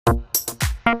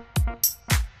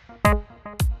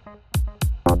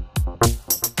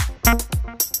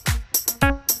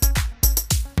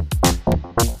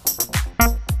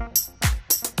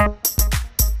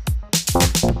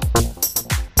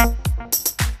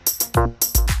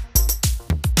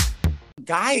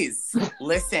Guys,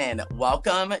 listen,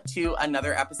 welcome to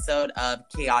another episode of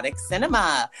Chaotic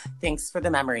Cinema. Thanks for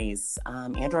the memories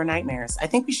and or nightmares. I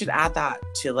think we should add that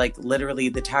to like literally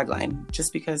the tagline,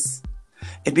 just because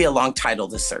it'd be a long title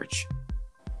to search.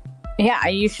 Yeah,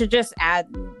 you should just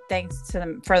add thanks to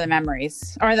them for the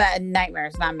memories or the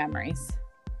nightmares, not memories.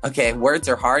 Okay, words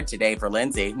are hard today for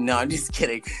Lindsay. No, I'm just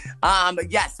kidding.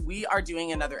 Yes, we are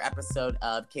doing another episode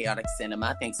of Chaotic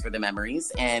Cinema. Thanks for the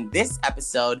memories. And this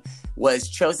episode was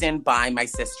chosen by my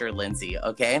sister, Lindsay,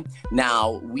 okay?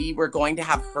 Now, we were going to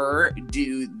have her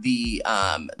do the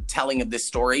telling of this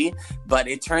story, but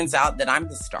it turns out that I'm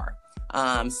the star.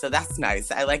 So that's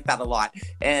nice. I like that a lot.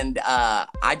 And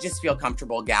I just feel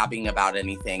comfortable gabbing about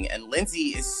anything. And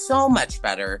Lindsay is so much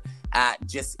better at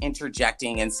just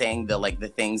interjecting and saying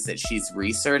the things that she's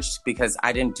researched, because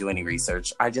I didn't do any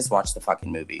research. I just watched the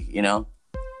fucking movie, you know?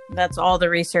 That's all the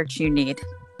research you need.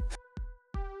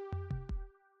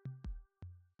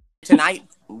 Tonight,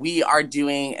 we are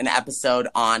doing an episode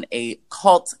on a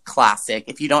cult classic.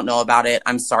 If you don't know about it,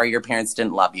 I'm sorry your parents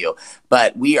didn't love you.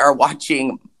 But we are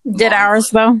watching... Did ours,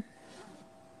 though?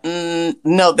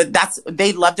 No, but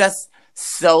they loved us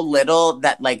so little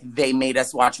that like they made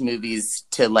us watch movies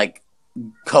to like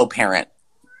co-parent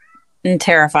and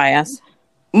terrify us.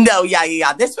 No,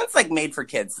 yeah. This one's like made for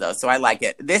kids though, so I like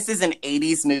it. This is an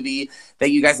 80s movie that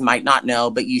you guys might not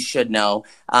know, but you should know.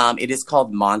 It is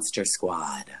called Monster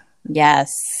Squad.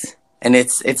 Yes. And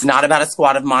it's not about a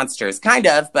squad of monsters, kind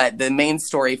of, but the main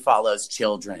story follows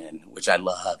children, which I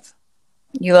love.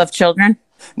 You love children?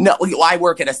 No, I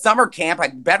work at a summer camp. I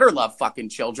better love fucking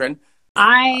children.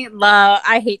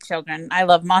 I hate children. I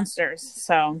love monsters,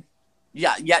 so.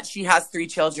 Yeah, yet she has 3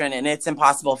 children, and it's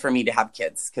impossible for me to have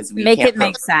kids because we make can't it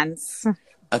make sense.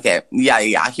 Okay,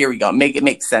 yeah. Here we go. Make it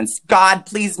make sense. God,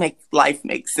 please make life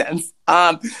make sense.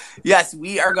 Yes,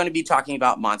 we are going to be talking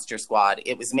about Monster Squad.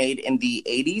 It was made in the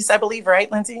 80s, I believe,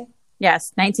 right, Lindsay?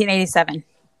 Yes, 1987.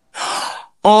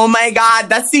 Oh my God,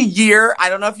 that's the year. I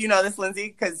don't know if you know this, Lindsay,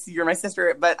 because you're my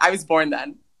sister, but I was born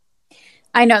then.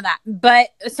 I know that. But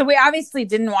so we obviously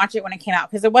didn't watch it when it came out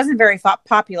because it wasn't very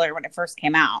popular when it first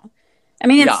came out. I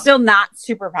mean, it's still not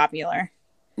super popular.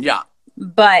 Yeah.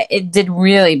 But it did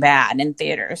really bad in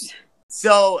theaters.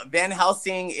 So Van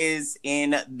Helsing is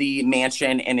in the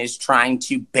mansion and is trying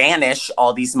to banish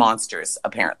all these monsters,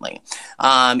 apparently.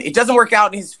 It doesn't work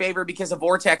out in his favor because a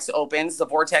vortex opens, the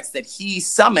vortex that he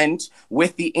summoned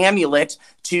with the amulet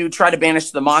to try to banish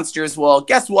the monsters. Well,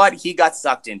 guess what? He got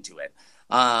sucked into it.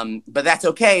 But that's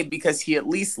okay because he at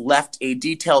least left a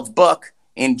detailed book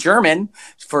in German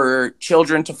for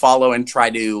children to follow and try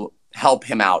to help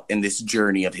him out in this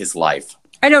journey of his life.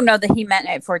 I don't know that he meant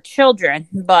it for children,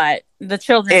 but the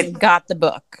children got the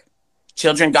book.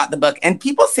 Children got the book. And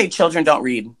people say children don't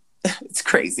read. It's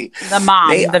crazy. The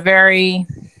mom, the very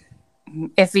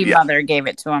iffy mother gave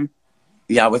it to him.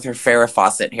 Yeah, with her Farrah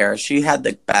Fawcett hair. She had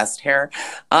the best hair.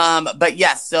 But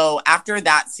yes, so after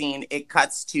that scene, it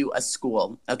cuts to a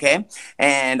school, okay?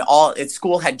 And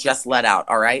school had just let out,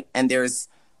 all right? And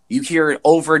you hear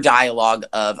over dialogue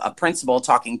of a principal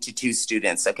talking to 2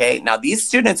 students, okay? Now, these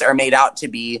students are made out to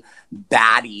be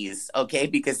baddies, okay?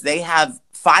 Because they have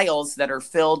files that are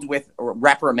filled with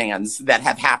reprimands that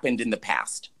have happened in the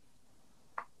past.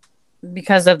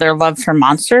 Because of their love for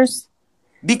monsters?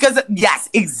 Yes,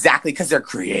 exactly. Because they're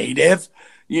creative.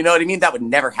 You know what I mean? That would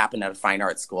never happen at a fine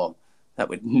arts school. That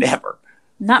would never.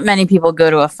 Not many people go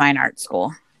to a fine arts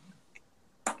school.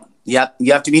 Yep.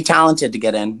 You have to be talented to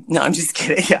get in. No, I'm just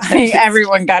kidding.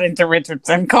 Everyone got into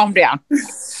Richardson. Calm down.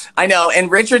 I know. And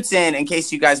Richardson, in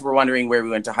case you guys were wondering where we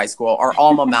went to high school, our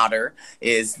alma mater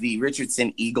is the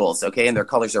Richardson Eagles. Okay. And their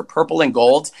colors are purple and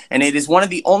gold. And it is one of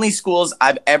the only schools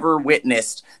I've ever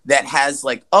witnessed that has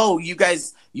like, oh, you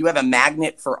have a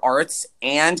magnet for arts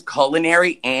and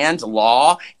culinary and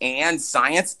law and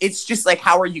science. It's just like,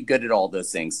 how are you good at all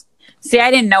those things? See,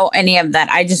 I didn't know any of that.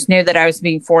 I just knew that I was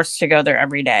being forced to go there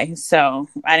every day. So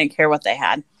I didn't care what they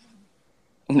had.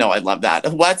 No, I love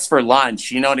that. What's for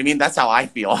lunch? You know what I mean? That's how I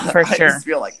feel. For sure. I just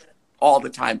feel like all the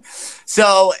time.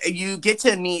 So you get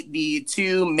to meet the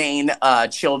 2 main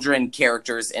children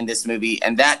characters in this movie.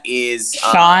 And that is...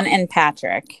 Sean and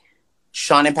Patrick.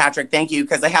 Sean and Patrick, thank you,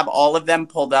 because I have all of them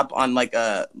pulled up on like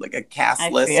a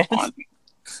cast list.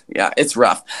 Yeah, it's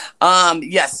rough.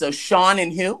 Yes, so Sean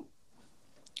and who?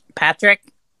 Patrick,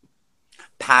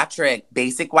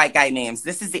 basic white guy names.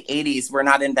 This is the 80s. We're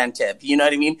not inventive. You know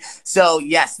what I mean? So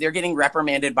yes, they're getting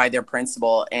reprimanded by their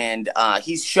principal, and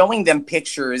he's showing them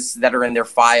pictures that are in their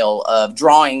file of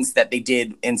drawings that they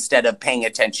did instead of paying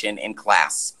attention in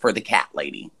class for the cat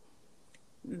lady.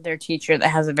 Their teacher that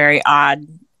has a very odd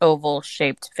oval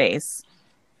shaped face.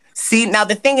 See, now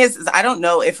the thing is I don't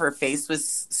know if her face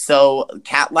was so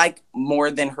cat-like more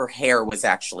than her hair was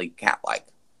actually cat-like.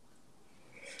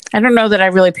 I don't know that I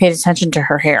really paid attention to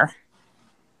her hair.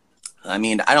 I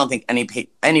mean, I don't think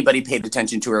anybody paid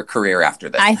attention to her career after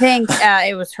this. I think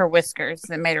it was her whiskers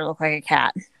that made her look like a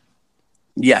cat.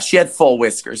 Yeah, she had full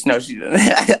whiskers. No, she didn't.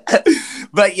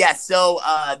 But yeah, so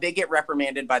they get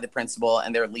reprimanded by the principal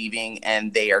and they're leaving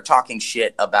and they are talking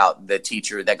shit about the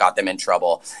teacher that got them in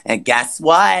trouble. And guess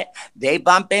what? They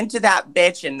bump into that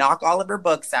bitch and knock all of her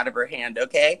books out of her hand,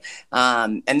 okay?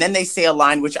 And then they say a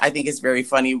line which I think is very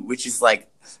funny, which is like,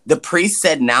 the priest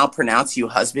said, now pronounce you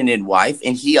husband and wife,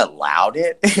 and he allowed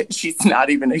it. She's not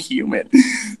even a human.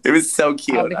 It was so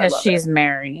cute. Oh, because she's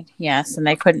married. Yes, and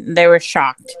they were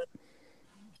shocked.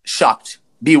 Shocked,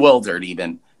 bewildered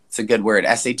even. It's a good word.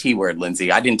 SAT word,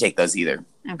 Lindsay. I didn't take those either.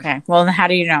 Okay. Well, then how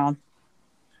do you know?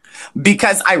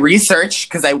 Because I researched,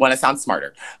 because I want to sound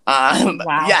smarter.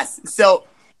 Wow. Yes. So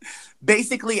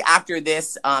basically after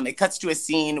this, it cuts to a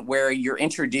scene where you're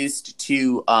introduced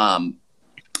to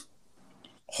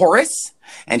Horace,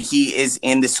 and he is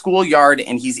in the schoolyard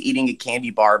and he's eating a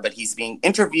candy bar, but he's being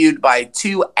interviewed by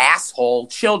two asshole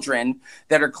children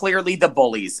that are clearly the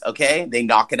bullies. Okay. They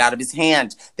knock it out of his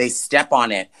hand. They step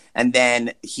on it. And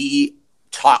then he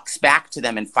talks back to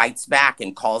them and fights back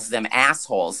and calls them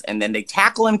assholes. And then they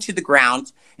tackle him to the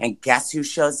ground. And guess who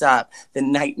shows up? The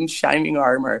knight in shining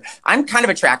armor. I'm kind of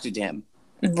attracted to him.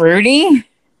 Rudy?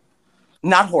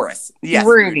 Not Horace. Yes.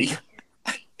 Rudy.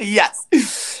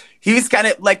 Yes. He was kind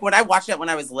of like, when I watched that when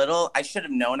I was little, I should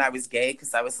have known I was gay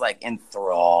because I was like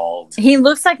enthralled. He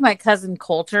looks like my cousin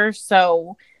Coulter,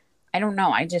 so I don't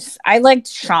know. I liked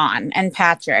Sean and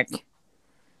Patrick.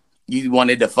 You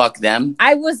wanted to fuck them?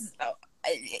 I was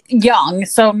young,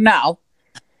 so no.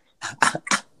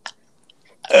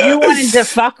 You wanted to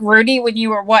fuck Rudy when you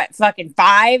were what, fucking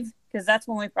 5? Because that's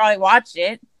when we probably watched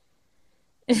it.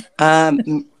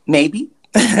 Maybe.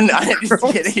 No, I'm just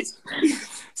kidding.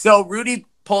 So Rudy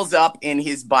pulls up in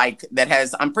his bike that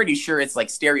has, I'm pretty sure it's like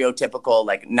stereotypical,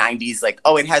 like 90s, like,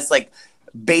 oh, it has like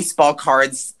baseball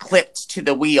cards clipped to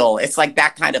the wheel. It's like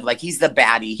that kind of, like, he's the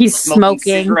baddie. He's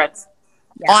smoking cigarettes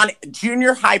on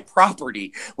junior high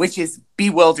property, which is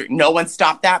bewildering. No one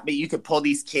stopped that, but you could pull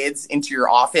these kids into your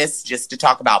office just to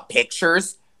talk about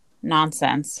pictures.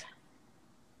 Nonsense.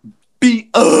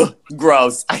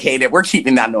 Gross. I hate it. We're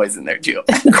keeping that noise in there too.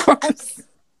 Gross.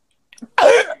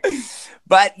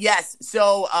 But yes,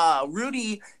 so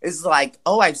Rudy is like,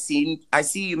 oh, I see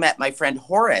you met my friend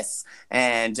Horace.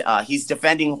 And he's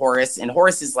defending Horace. And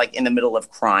Horace is like in the middle of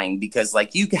crying because,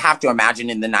 like, you have to imagine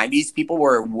in the 90s, people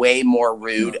were way more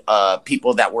rude.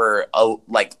 People that were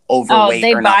like overweight. Oh,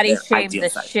 they body shamed the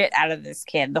shit out of this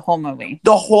kid the whole movie.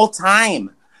 The whole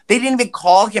time. They didn't even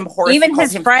call him Horace. Even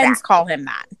his friends call him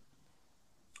that.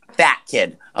 Fat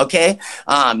kid. Okay.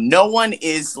 No one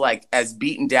is like as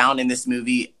beaten down in this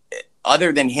movie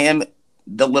other than him,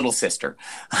 the little sister.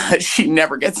 She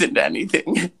never gets into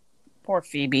anything. Poor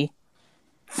Phoebe.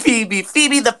 Phoebe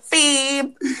the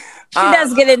Phoebe. She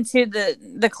does get into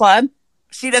the club.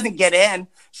 She doesn't get in.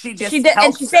 She just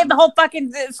and she saved the whole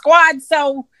fucking squad.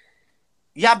 So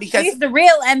yeah, because she's the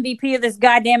real MVP of this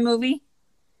goddamn movie.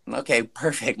 Okay,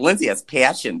 perfect. Lindsay has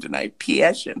passion tonight.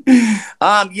 Passion.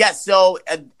 Yes, so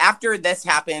after this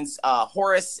happens,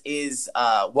 Horace is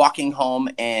walking home,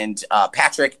 and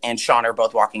Patrick and Sean are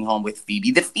both walking home with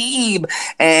Phoebe the Phoebe.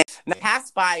 And they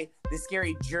pass by the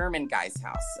scary German guy's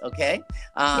house, okay?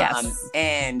 Yes.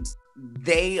 And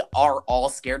they are all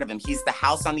scared of him. He's the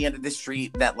house on the end of the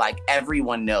street that, like,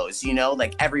 everyone knows, you know?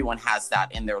 Like, everyone has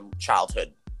that in their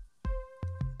childhood.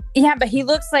 Yeah, but he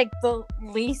looks like the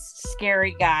least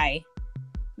scary guy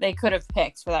they could have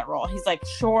picked for that role. He's like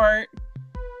short,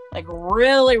 like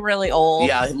really, really old.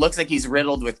 Yeah, it looks like he's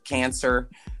riddled with cancer.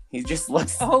 He just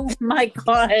looks... Oh my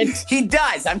God. He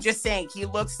does. I'm just saying he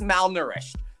looks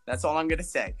malnourished. That's all I'm going to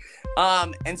say.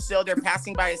 And so they're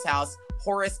passing by his house.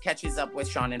 Horace catches up with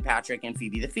Sean and Patrick and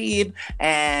Phoebe the Phoebe.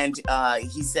 And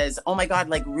he says, oh my God,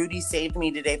 like, Rudy saved me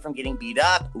today from getting beat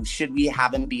up. Should we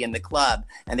have him be in the club?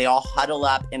 And they all huddle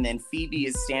up. And then Phoebe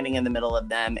is standing in the middle of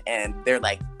them. And they're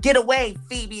like, get away,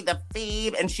 Phoebe the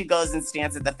Phoebe. And she goes and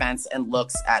stands at the fence and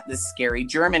looks at this scary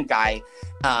German guy.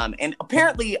 And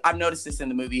apparently, I've noticed this in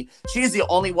the movie, she is the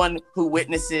only one who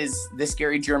witnesses the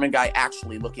scary German guy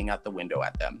actually looking out the window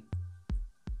at them.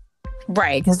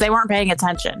 Right, because they weren't paying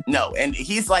attention. No, and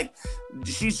he's like,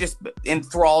 she's just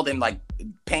enthralled and like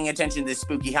paying attention to this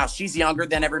spooky house. She's younger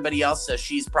than everybody else, so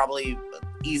she's probably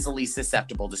easily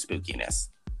susceptible to spookiness.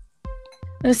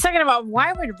 I was thinking about,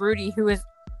 why would Rudy, who is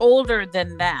older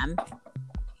than them,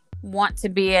 want to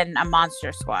be in a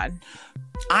Monster Squad?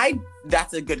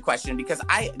 That's a good question, because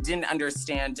I didn't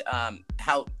understand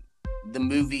how the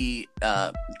movie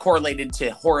correlated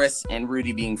to Horace and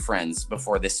Rudy being friends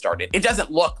before this started. It doesn't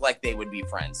look like they would be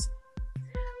friends.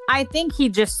 I think he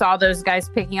just saw those guys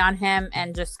picking on him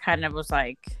and just kind of was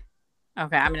like,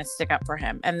 okay, I'm going to stick up for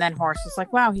him. And then Horace was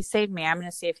like, wow, he saved me. I'm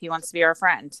going to see if he wants to be our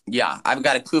friend. Yeah, I've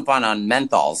got a coupon on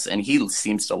menthols, and he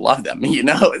seems to love them,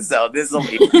 So this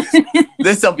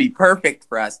will be perfect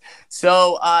for us.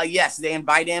 So yes, they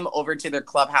invite him over to their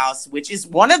clubhouse, which is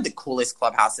one of the coolest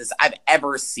clubhouses I've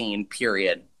ever seen,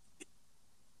 period.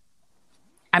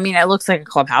 I mean, it looks like a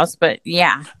clubhouse, but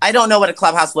yeah. I don't know what a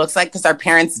clubhouse looks like because our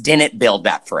parents didn't build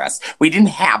that for us. We didn't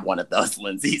have one of those,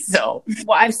 Lindsay. So,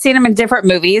 well, I've seen them in different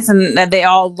movies, and they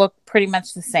all look pretty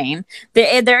much the same.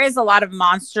 There is a lot of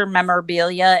monster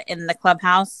memorabilia in the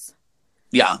clubhouse.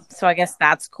 Yeah. So I guess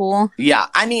that's cool. Yeah.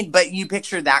 I mean, but you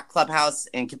picture that clubhouse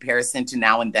in comparison to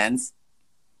Now and Then's?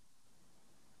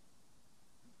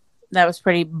 That was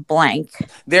pretty blank.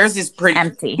 Theirs is pretty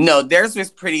empty. No, theirs was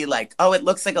pretty like, oh, it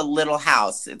looks like a little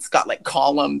house. It's got like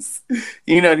columns.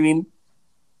 You know what I mean?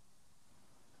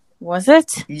 Was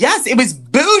it? Yes, it was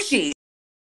bougie.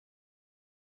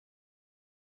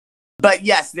 But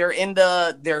yes, they're in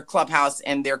their clubhouse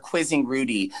and they're quizzing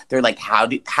Rudy. They're like,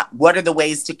 what are the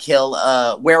ways to kill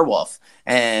a werewolf?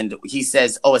 And he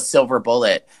says, oh, a silver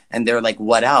bullet. And they're like,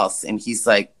 what else? And he's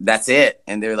like, that's it.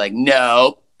 And they're like,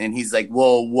 no. And he's like,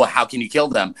 well, how can you kill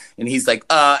them? And he's like,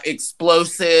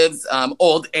 explosives,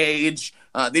 old age.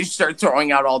 They start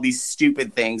throwing out all these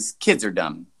stupid things. Kids are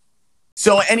dumb.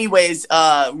 So anyways,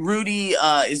 Rudy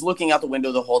is looking out the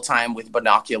window the whole time with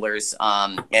binoculars.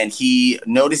 And he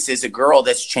notices a girl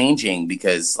that's changing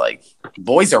because, like,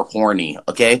 boys are horny,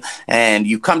 okay? And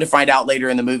you come to find out later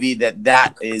in the movie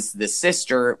that is the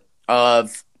sister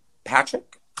of Patrick.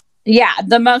 Yeah,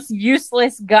 the most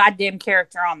useless goddamn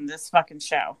character on this fucking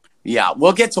show. Yeah,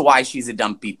 we'll get to why she's a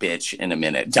dumpy bitch in a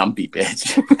minute. Dumpy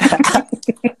bitch.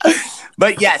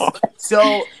 But yes,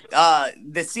 so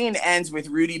the scene ends with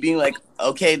Rudy being like,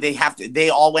 okay, they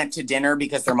all went to dinner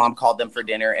because their mom called them for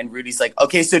dinner. And Rudy's like,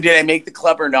 okay, so did I make the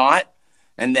club or not?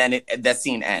 And then that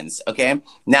scene ends, okay?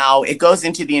 Now, it goes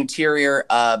into the interior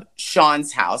of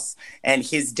Sean's house, and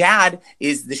his dad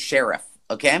is the sheriff.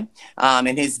 Okay.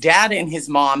 And his dad and his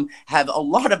mom have a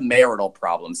lot of marital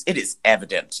problems. It is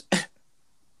evident.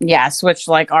 Yes, which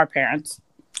like our parents.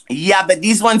 Yeah, but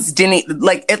these ones didn't,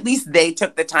 like, at least they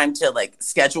took the time to like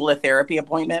schedule a therapy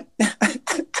appointment.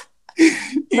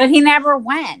 But he never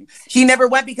went. He never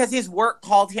went because his work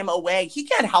called him away. He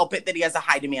can't help it that he has a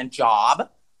high demand job.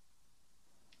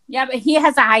 Yeah, but he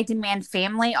has a high demand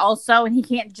family also, and he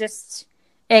can't just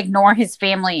ignore his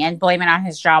family and blame it on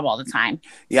his job all the time.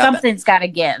 Yeah, something's got to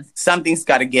give. Something's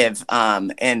got to give.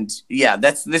 And yeah,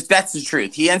 that's the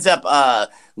truth. He ends up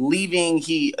leaving.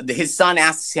 His son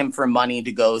asks him for money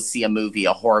to go see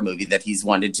a horror movie that he's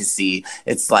wanted to see.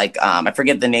 It's like, I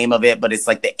forget the name of it, but it's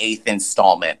like the 8th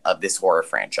installment of this horror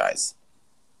franchise.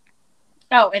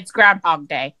 Oh, it's Groundhog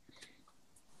Day.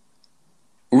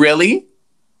 Really?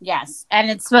 Yes. And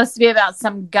it's supposed to be about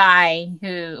some guy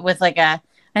who with like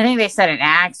I think they said an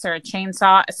axe or a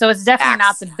chainsaw. So it's definitely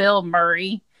not the Bill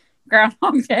Murray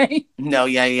Groundhog Day. No,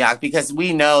 yeah, because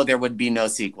we know there would be no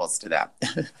sequels to that.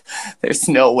 There's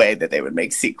no way that they would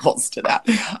make sequels to that.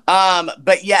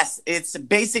 But yes, it's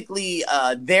basically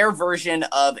their version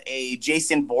of a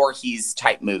Jason Voorhees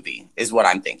type movie is what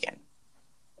I'm thinking.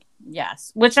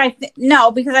 Yes, which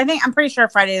because I'm pretty sure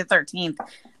Friday the 13th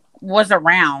was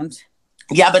around.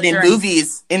 Yeah, but in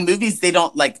movies, they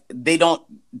don't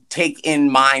take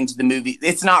in mind the movie.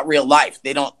 It's not real life.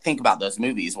 They don't think about those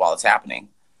movies while it's happening.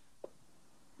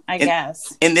 I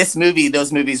guess. In this movie,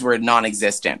 those movies were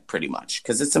non-existent pretty much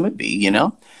because it's a movie,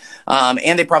 and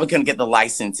they probably couldn't get the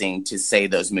licensing to say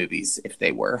those movies if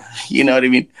they were, you know what I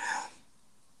mean?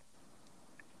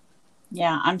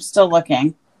 Yeah, I'm still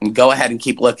looking. Go ahead and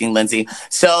keep looking, Lindsay.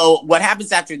 So what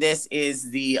happens after this is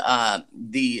the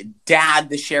dad,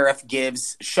 the sheriff,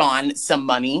 gives Sean some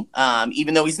money.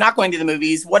 Even though he's not going to the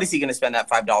movies, what is he going to spend that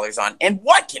 $5 on? And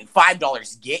what can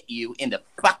 $5 get you in the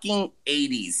fucking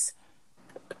 80s?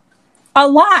 A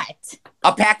lot.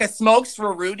 A pack of smokes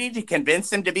for Rudy to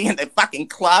convince him to be in the fucking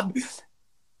club?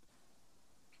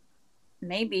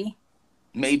 Maybe.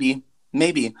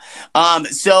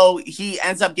 So he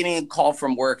ends up getting a call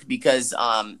from work because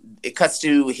it cuts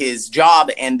to his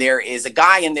job, and there is a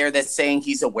guy in there that's saying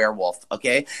he's a werewolf,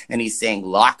 okay? And he's saying,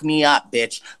 lock me up,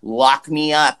 bitch, lock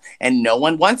me up. And no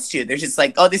one wants to. They're just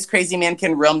like, oh, this crazy man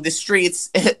can roam the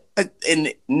streets.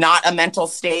 in not a mental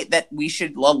state that we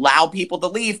should allow people to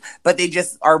leave, but they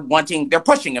just are they're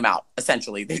pushing him out,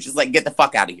 essentially. They're just like, get the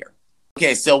fuck out of here.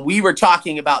 Okay, so we were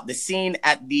talking about the scene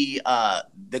at the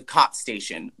cop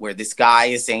station where this guy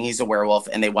is saying he's a werewolf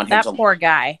and they want him to... That poor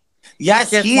guy. Yes,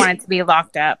 he just wanted to be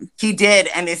locked up. He did,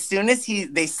 and as soon as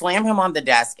they slam him on the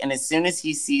desk, and as soon as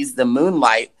he sees the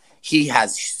moonlight, he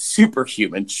has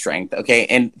superhuman strength, okay,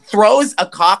 and throws a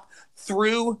cop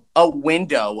through a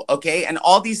window, okay, and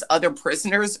all these other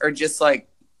prisoners are just like,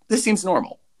 this seems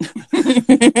normal.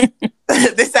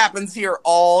 This happens here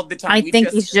all the time. I think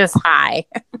he's just high.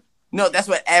 No, that's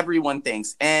what everyone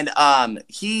thinks. And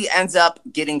he ends up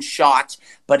getting shot,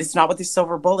 but it's not with the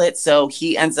silver bullet, so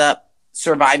he ends up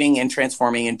surviving and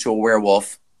transforming into a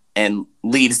werewolf and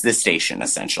leaves the station,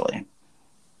 essentially.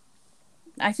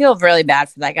 I feel really bad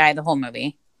for that guy the whole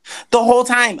movie. The whole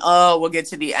time. Oh, we'll get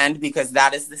to the end because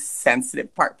that is the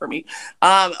sensitive part for me.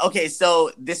 Okay,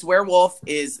 so this werewolf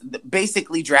is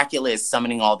basically Dracula is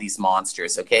summoning all these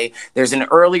monsters, okay? There's an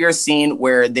earlier scene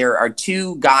where there are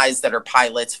two guys that are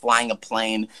pilots flying a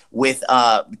plane with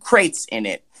crates in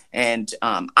it. And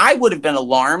I would have been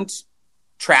alarmed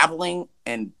traveling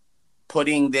and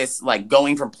putting this, like,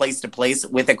 going from place to place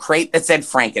with a crate that said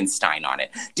Frankenstein on it.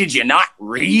 Did you not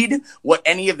read what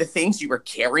any of the things you were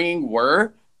carrying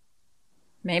were?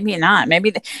 Maybe not.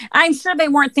 I'm sure they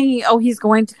weren't thinking, oh, he's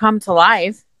going to come to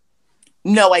life.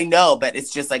 No, I know, but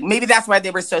it's just like, maybe that's why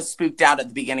they were so spooked out at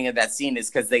the beginning of that scene, is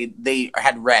because they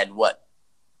had read what,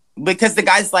 because the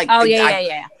guy's like, oh,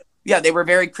 yeah. Yeah, they were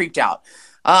very creeped out.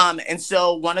 And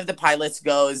so one of the pilots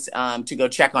goes to go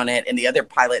check on it, and the other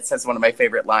pilot says one of my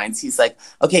favorite lines. He's like,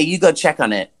 okay, you go check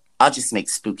on it. I'll just make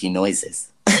spooky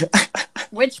noises.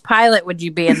 Which pilot would you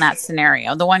be in that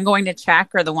scenario? The one going to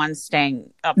check or the one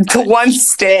staying up? The one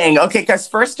staying. Okay, because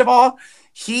first of all,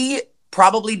 he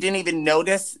probably didn't even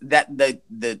notice that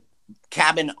the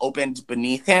cabin opened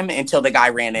beneath him until the guy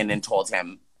ran in and told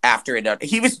him after it.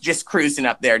 He was just cruising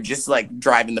up there, just like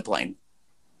driving the plane.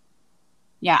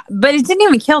 Yeah, but it didn't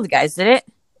even kill the guys, did it?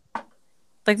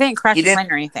 Like, they didn't crash the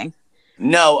plane or anything.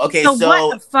 No, okay, so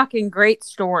what a fucking great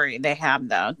story they have,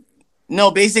 though. No,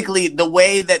 basically, the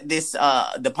way that this,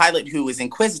 the pilot who was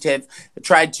inquisitive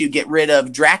tried to get rid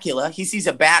of Dracula, he sees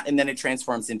a bat and then it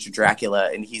transforms into Dracula,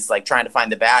 and he's like trying to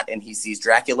find the bat, and he sees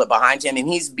Dracula behind him, and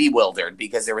he's bewildered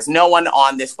because there was no one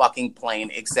on this fucking plane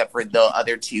except for the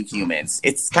other two humans.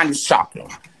 It's kind of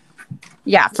shocking.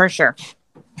 Yeah, for sure.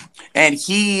 And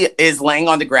he is laying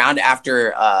on the ground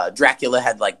after Dracula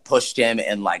had like pushed him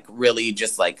and like really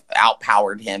just like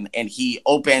outpowered him, and he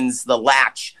opens the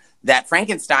latch that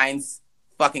Frankenstein's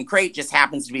fucking crate just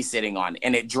happens to be sitting on,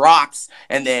 and it drops,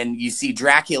 and then you see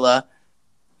Dracula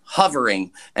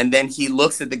hovering, and then he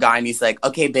looks at the guy and he's like,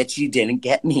 okay, bitch, you didn't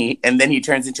get me, and then he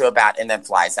turns into a bat and then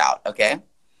flies out. Okay,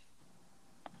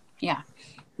 yeah.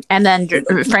 And then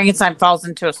Frankenstein falls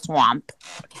into a swamp.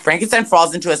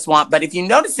 But if you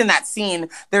notice in that scene,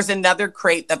 there's another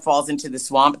crate that falls into the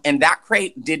swamp, and that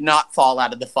crate did not fall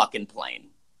out of the fucking plane.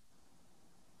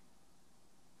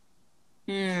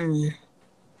 I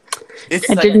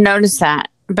didn't notice that,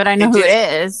 but I know who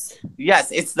it is.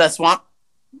 Yes, it's the swamp.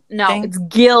 No, thing. It's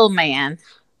Gilman.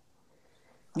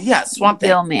 Yeah, Swamp Thing.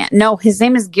 Gilman. No, his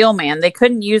name is Gilman. They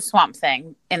couldn't use Swamp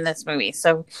Thing in this movie,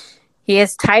 so he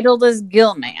is titled as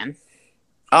Gilman.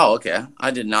 Oh, okay.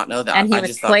 I did not know that. And he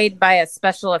was played by a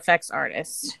special effects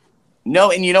artist.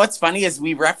 No, and you know what's funny is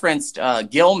we referenced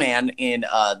Gilman in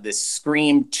the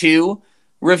Scream 2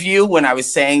 review when I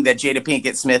was saying that Jada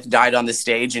Pinkett Smith died on the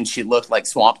stage and she looked like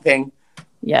Swamp Thing.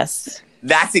 Yes.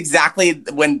 That's exactly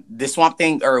when the Swamp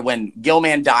Thing, or when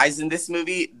Gilman dies in this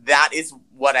movie, that is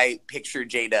what I picture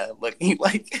Jada looking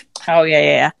like. Oh,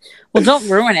 yeah. Well, don't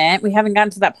ruin it. We haven't gotten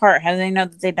to that part. How do they know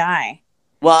that they die?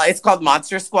 Well, it's called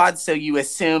Monster Squad, so you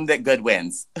assume that good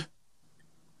wins.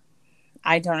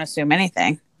 I don't assume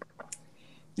anything.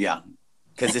 Yeah,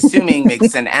 because assuming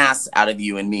makes an ass out of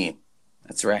you and me.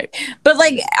 That's right. But,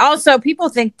 like, also, people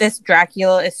think this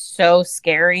Dracula is so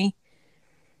scary.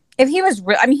 If he was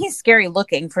real, I mean, he's scary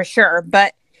looking for sure,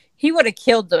 but he would have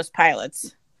killed those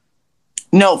pilots.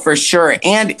 No, for sure.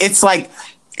 And it's like,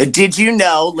 did you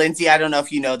know, Lindsay, I don't know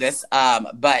if you know this,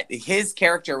 but his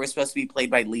character was supposed to be played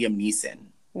by Liam Neeson.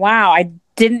 Wow, I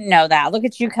didn't know that. Look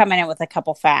at you coming in with a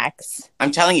couple facts.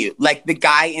 I'm telling you, like the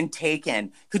guy in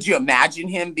Taken, could you imagine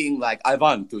him being like, I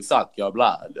want to suck your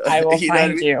blood? I will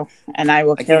find you, and I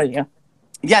will kill you.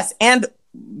 Yes, and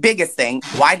biggest thing,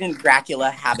 why didn't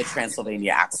Dracula have a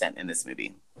Transylvania accent in this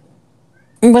movie?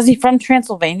 Was he from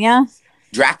Transylvania?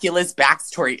 Dracula's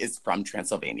backstory is from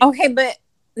Transylvania. Okay, but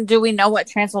do we know what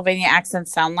Transylvania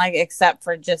accents sound like except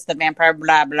for just the vampire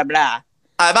blah, blah, blah?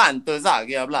 Avanti,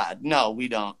 Zaghi, blah. No, we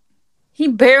don't. He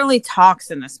barely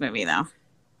talks in this movie, though.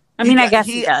 I mean, I guess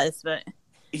he does, but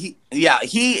he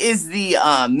is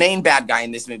the main bad guy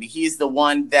in this movie. He is the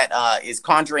one that is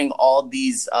conjuring all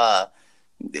these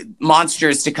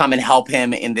monsters to come and help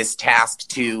him in this task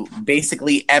to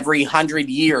basically every 100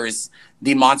 years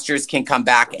the monsters can come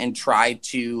back and try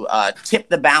to tip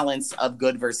the balance of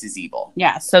good versus evil.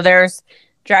 Yeah, so there's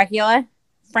Dracula,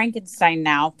 Frankenstein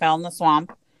now fell in the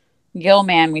swamp,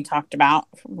 Gilman we talked about,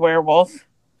 werewolf,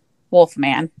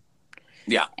 Wolfman.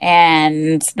 Yeah.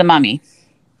 And the Mummy.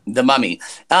 The Mummy.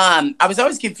 I was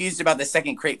always confused about the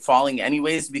second crate falling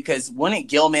anyways, because wouldn't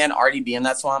Gilman already be in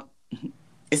that swamp?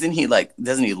 Doesn't he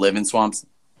live in swamps?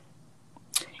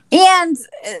 And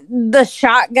the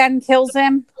shotgun kills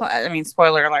him. I mean,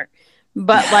 spoiler alert.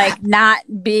 But like not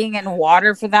being in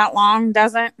water for that long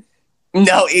doesn't.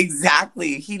 No,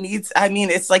 exactly.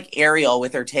 It's like Ariel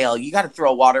with her tail. You got to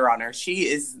throw water on her. She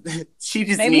just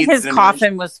Maybe needs his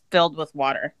coffin was filled with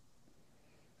water.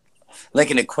 Like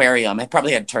an aquarium. It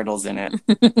probably had turtles in it.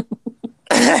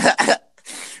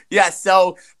 Yeah,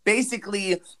 so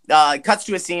basically, cuts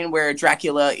to a scene where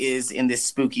Dracula is in this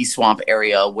spooky swamp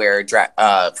area where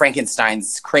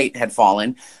Frankenstein's crate had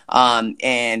fallen.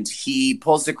 And he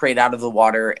pulls the crate out of the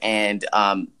water and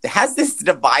has this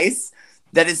device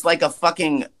that is like a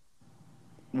fucking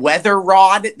weather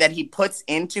rod that he puts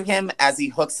into him as he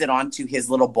hooks it onto his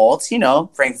little bolts. You know,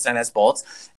 Frankenstein has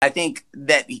bolts. I think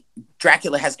that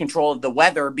Dracula has control of the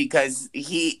weather because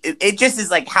it just is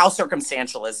like, how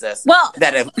circumstantial is this? Well,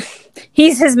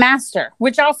 he's his master,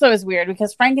 which also is weird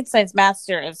because Frankenstein's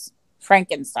master is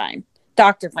Frankenstein,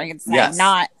 Dr. Frankenstein, yes.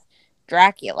 Not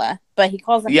Dracula, but he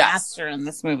calls him master in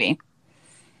this movie.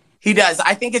 He does.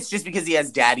 I think it's just because he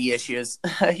has daddy issues.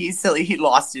 He's silly. He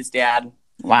lost his dad.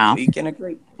 Wow. We can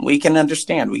agree. We can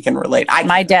understand. We can relate.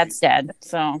 My dad's dead,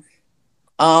 so.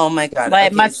 Oh my God.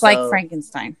 Like, okay, like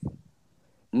Frankenstein.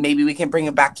 Maybe we can bring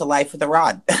him back to life with a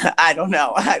rod. I don't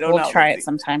know. We'll try it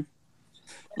sometime.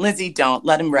 Lindsay, don't.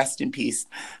 Let him rest in peace.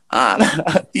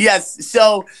 Yes.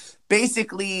 So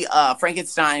basically,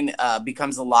 Frankenstein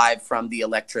becomes alive from the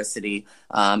electricity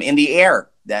in the air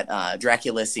that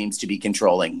Dracula seems to be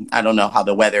controlling. I don't know how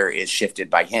the weather is shifted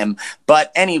by him.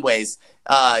 But anyways,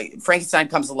 Frankenstein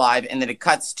comes alive, and then it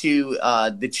cuts to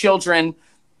the children.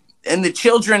 And the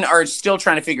children are still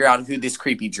trying to figure out who this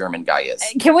creepy German guy is.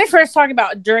 Can we first talk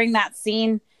about during that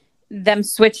scene, them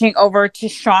switching over to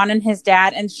Sean and his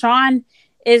dad? And Sean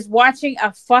is watching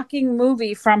a fucking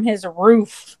movie from his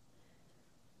roof.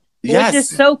 Yes. Which is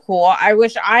so cool. I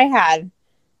wish I had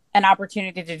an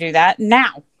opportunity to do that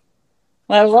now.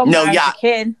 Let alone when I was a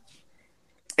kid.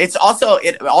 It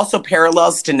also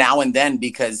parallels to Now and Then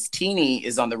because Teenie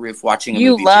is on the roof watching a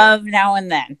movie. You love Now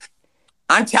and Then.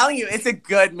 I'm telling you, it's a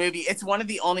good movie. It's one of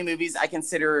the only movies I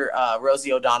consider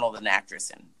Rosie O'Donnell an actress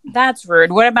in. That's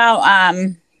rude. What about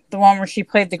the one where she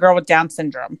played the girl with Down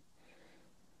syndrome?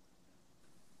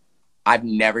 I've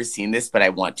never seen this, but I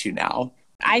want to now.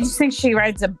 I just think she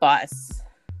rides a bus.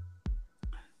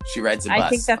 She rides a bus. I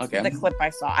think that's the clip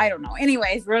I saw. I don't know.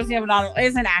 Anyways, Rosie O'Donnell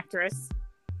is an actress.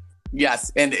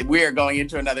 Yes, and we are going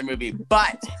into another movie.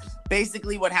 But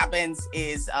basically what happens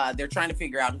is they're trying to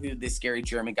figure out who this scary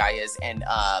German guy is. And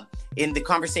in the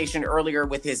conversation earlier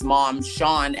with his mom,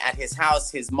 Sean, at his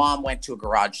house, his mom went to a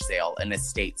garage sale, an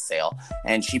estate sale,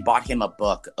 and she bought him a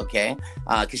book, okay?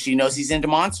 Because she knows he's into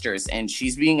monsters, and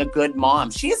she's being a good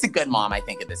mom. She is a good mom, I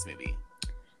think, in this movie.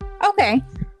 Okay.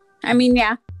 I mean,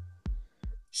 yeah.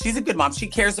 She's a good mom. She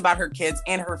cares about her kids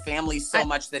and her family so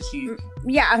much that she...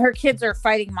 Yeah, her kids are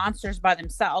fighting monsters by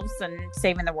themselves and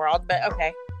saving the world, but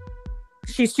okay.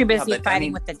 She's too busy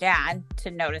fighting with the dad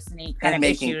to notice any kind of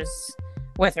issues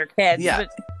with her kids. Yeah. But...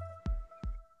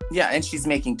 Yeah, and she's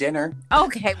making dinner.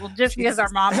 Okay, well, just because our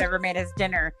mom never made us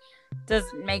dinner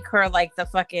doesn't make her like the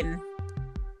fucking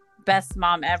best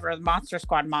mom ever, the Monster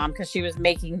Squad mom, because she was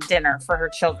making dinner for her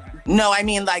children. No, I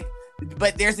mean, like...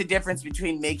 But there's a difference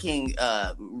between making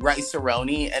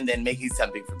rice-a-roni and then making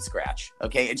something from scratch,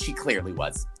 okay? And she clearly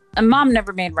was. And Mom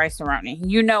never made rice-a-roni.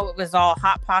 You know it was all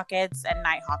Hot Pockets and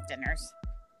Nighthawk dinners.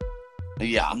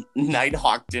 Yeah,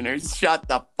 Nighthawk dinners. Shut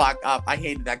the fuck up. I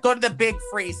hated that. Go to the big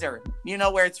freezer. You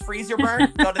know where it's freezer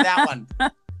burn? Go to that one.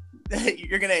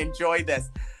 You're going to enjoy this.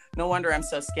 No wonder I'm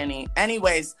so skinny.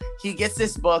 Anyways, he gets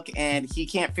this book and he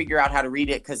can't figure out how to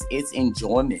read it because it's in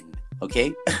German.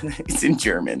 Okay? It's in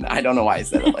German. I don't know why I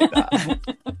said it like that.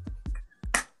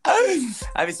 I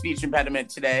have a speech impediment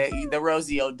today. The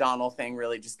Rosie O'Donnell thing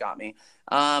really just got me.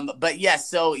 But yes,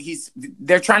 so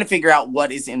they're trying to figure out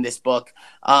what is in this book.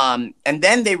 And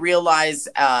then they realize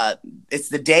it's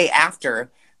the day after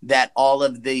that all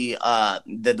of the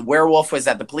werewolf was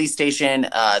at the police station,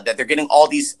 that they're getting all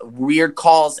these weird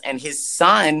calls, and his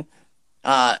son,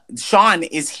 Sean,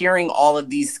 is hearing all of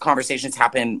these conversations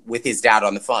happen with his dad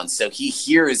on the phone. So he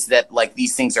hears that like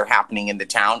these things are happening in the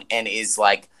town and is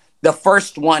like the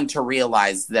first one to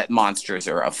realize that monsters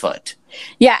are afoot.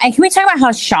 Yeah, and can we talk about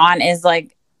how Sean is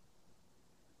like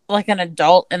an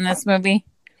adult in this movie?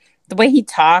 The way he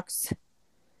talks.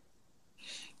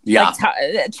 Yeah.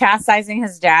 Like chastising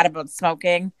his dad about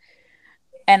smoking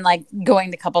and like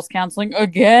going to couples counseling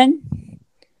again.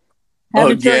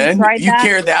 Again? You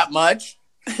care that much?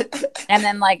 And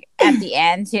then like at the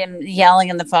end, him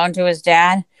yelling on the phone to his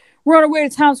dad, "Run away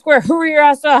to Times Square, hurry your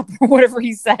ass up," or whatever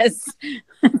he says.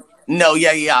 No,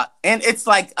 yeah. And it's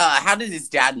like, how did his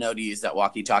dad know to use that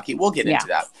walkie-talkie? We'll get into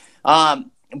that.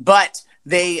 But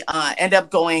they end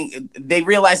up they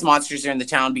realize monsters are in the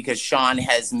town because Sean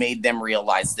has made them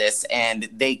realize this, and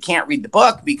they can't read the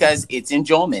book because it's in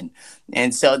German.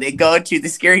 And so they go to the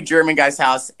scary German guy's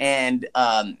house, and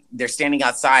they're standing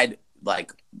outside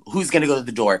like, who's going to go to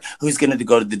the door? Who's going to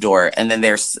go to the door? And then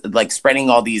they're like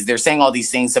they're saying all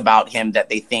these things about him that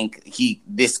they think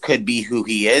this could be who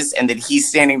he is. And then he's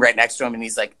standing right next to him, and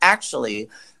he's like, actually,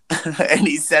 and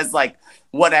he says like,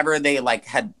 whatever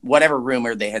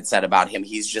rumor they had said about him,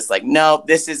 he's just like, no,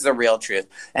 this is the real truth.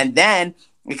 And then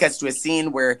it cuts to a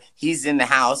scene where he's in the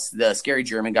house, the scary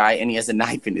German guy, and he has a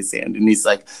knife in his hand. And he's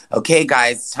like, okay,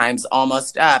 guys, time's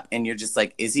almost up. And you're just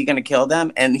like, is he going to kill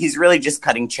them? And he's really just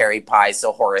cutting cherry pie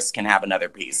so Horace can have another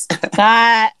piece.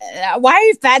 Why are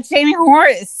you fat shaming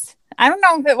Horace? I don't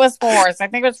know if it was for Horace. I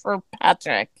think it was for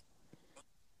Patrick.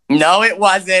 No, it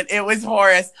wasn't. It was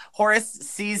Horace. Horace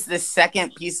sees the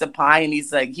second piece of pie, and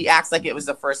he's like, he acts like it was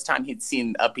the first time he'd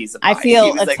seen a piece of pie. I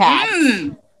feel attacked.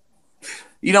 Like,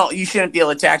 you shouldn't feel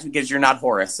attacked because you're not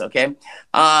Horace, okay?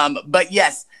 But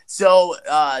yes, so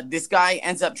this guy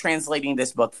ends up translating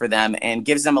this book for them and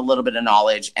gives them a little bit of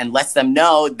knowledge and lets them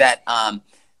know that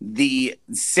the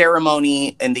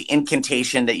ceremony and the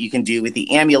incantation that you can do with the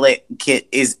amulet kit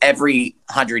is every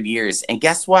 100 years. And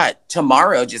guess what?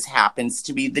 Tomorrow just happens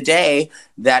to be the day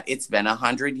that it's been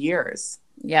 100 years.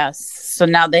 Yes. So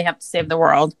now they have to save the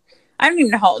world. I don't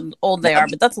even know how old they are,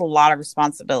 but that's a lot of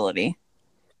responsibility.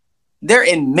 They're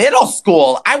in middle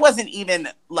school. I wasn't even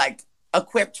like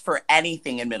equipped for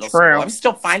anything in middle school. I'm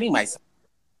still finding myself.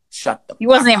 Shut the fuck up. He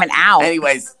wasn't even out.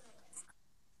 Anyways,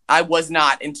 I was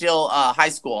not until high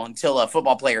school, until a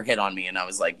football player hit on me. And I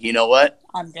was like, you know what?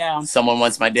 I'm down. Someone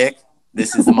wants my dick.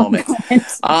 This is the moment.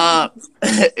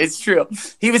 It's true.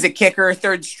 He was a kicker,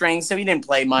 third string, so he didn't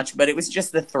play much, but it was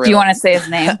just the thrill. Do you want to say his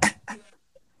name?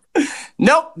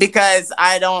 Nope, because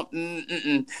I don't.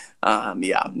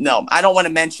 No, I don't want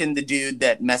to mention the dude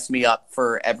that messed me up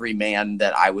for every man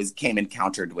that I came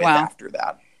encountered with after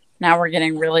that. Now we're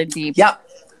getting really deep. Yep.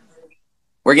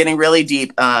 We're getting really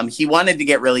deep. He wanted to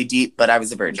get really deep, but I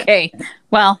was a virgin. Okay.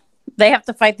 Well, they have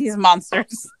to fight these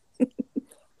monsters.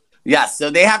 Yeah, so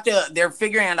they're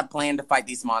figuring out a plan to fight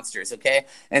these monsters, okay?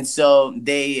 And so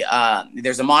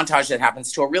there's a montage that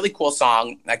happens to a really cool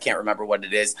song. I can't remember what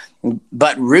it is.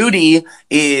 But Rudy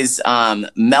is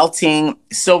melting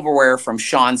silverware from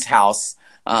Sean's house,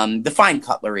 the fine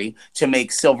cutlery, to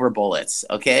make silver bullets,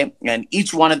 okay? And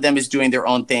each one of them is doing their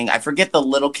own thing. I forget the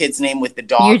little kid's name with the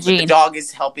dog. Eugene. But the dog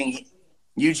is helping.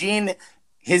 Eugene,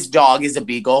 his dog is a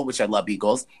beagle, which I love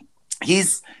beagles.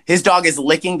 His dog is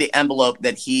licking the envelope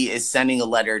that he is sending a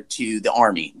letter to the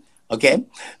army. Okay.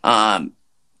 And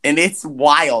it's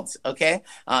wild. Okay.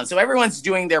 So everyone's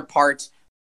doing their part.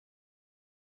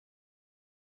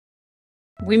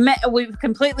 We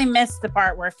completely missed the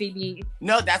part where Phoebe.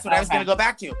 No, that's what I was going to go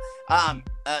back to.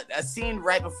 A scene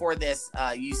right before this,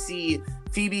 you see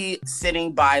Phoebe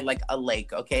sitting by like a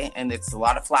lake. Okay. And it's a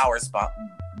lot of flowers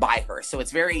by her. So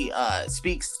it's very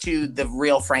speaks to the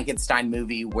real Frankenstein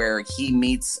movie where he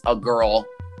meets a girl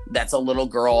that's a little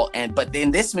girl, but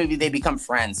in this movie they become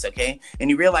friends, okay? And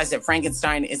you realize that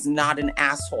Frankenstein is not an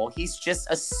asshole. He's just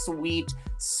a sweet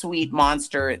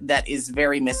monster that is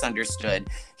very misunderstood.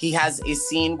 He has a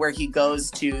scene where he goes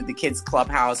to the kids'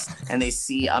 clubhouse and they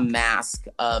see a mask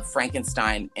of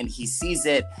Frankenstein, and he sees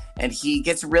it and he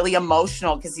gets really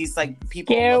emotional because he's like,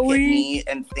 people look at me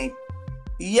and think,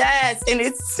 yes, and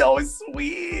it's so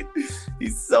sweet.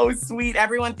 He's so sweet.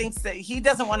 Everyone thinks that he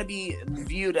doesn't want to be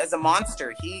viewed as a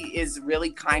monster. He is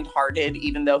really kind-hearted,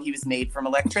 even though he was made from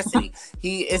electricity.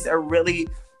 He's a really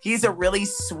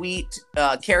sweet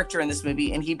character in this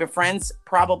movie, and he befriends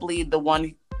probably the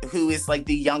one who is like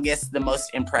the youngest, the most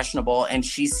impressionable, and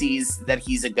she sees that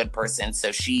he's a good person,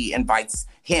 so she invites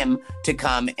him to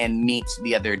come and meet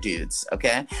the other dudes.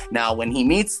 Okay, now when he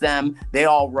meets them, they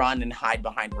all run and hide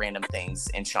behind random things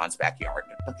in Sean's backyard.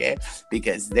 Okay,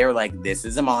 because they're like, this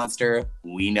is a monster,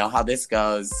 we know how this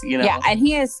goes, you know. Yeah, and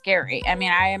he is scary. I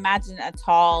mean, I imagine a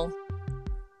tall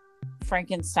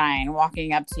Frankenstein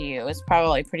walking up to you is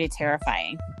probably pretty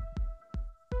terrifying.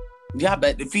 Yeah,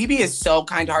 but Phoebe is so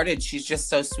kind-hearted. She's just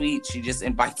so sweet. She just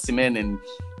invites him in, and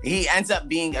he ends up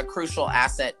being a crucial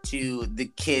asset to the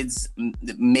kids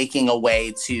making a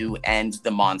way to end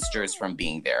the monsters from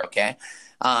being there, okay?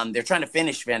 They're trying to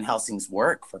finish Van Helsing's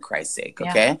work, for Christ's sake,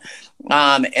 okay?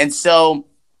 Yeah. And so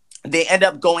they end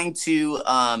up going to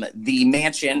the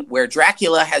mansion where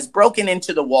Dracula has broken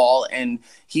into the wall, and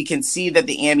he can see that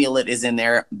the amulet is in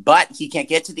there, but he can't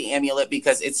get to the amulet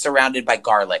because it's surrounded by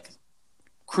garlic.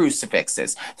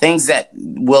 Crucifixes, things that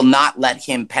will not let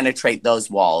him penetrate those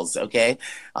walls, okay?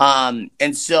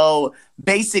 And so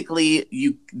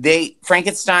basically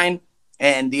Frankenstein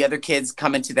and the other kids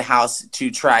come into the house to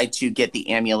try to get the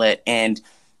amulet, and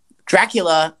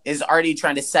Dracula is already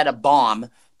trying to set a bomb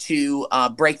to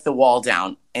break the wall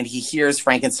down, and he hears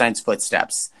Frankenstein's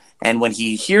footsteps. And when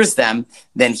he hears them,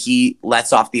 then he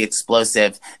lets off the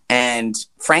explosive, and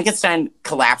Frankenstein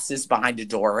collapses behind a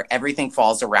door. Everything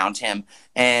falls around him.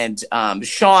 And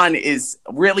Sean is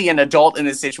really an adult in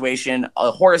this situation.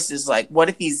 Horace is like, what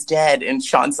if he's dead? And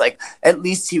Sean's like, at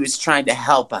least he was trying to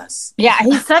help us. Yeah,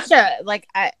 he's such a, like,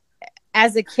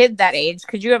 as a kid that age,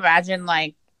 could you imagine,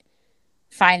 like,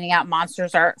 finding out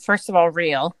monsters are, first of all,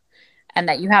 real, and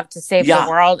that you have to save the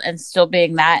world and still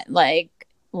being that, like,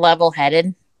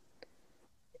 level-headed?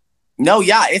 No,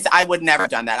 yeah, I would never have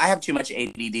done that. I have too much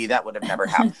ADD. That would have never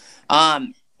happened.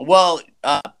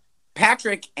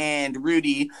 Patrick and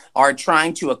Rudy are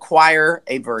trying to acquire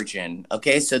a virgin.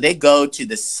 Okay, so they go to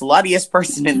the sluttiest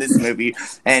person in this movie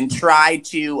and try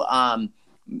to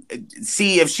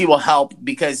see if she will help,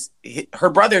 because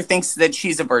her brother thinks that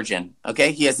she's a virgin.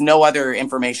 Okay, he has no other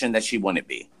information that she wouldn't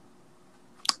be.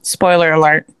 Spoiler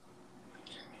alert.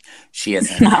 She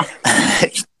isn't. No.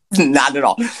 Not at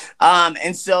all.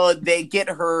 And so they get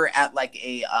her at like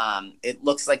a it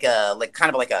looks like kind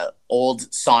of like a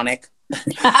old Sonic.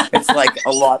 It's like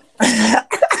a lot.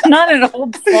 Not an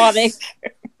old Sonic.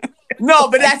 No,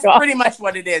 but that's pretty much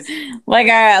what it is. Like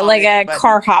a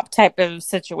car hop type of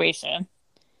situation.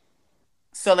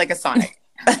 So like a Sonic.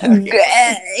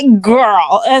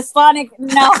 Girl, a Sonic,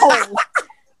 no.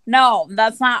 No,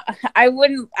 that's not, I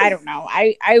don't know.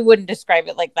 I wouldn't describe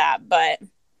it like that, but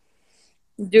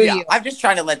you? I'm just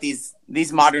trying to let these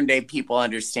modern day people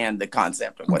understand the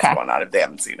concept of what's going on if they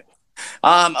haven't seen it.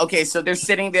 Okay, so they're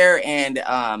sitting there, and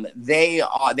they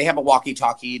have a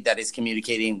walkie-talkie that is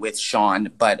communicating with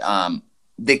Sean, but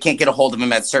they can't get a hold of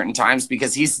him at certain times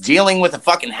because he's dealing with a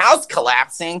fucking house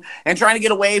collapsing and trying to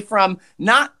get away from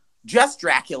not just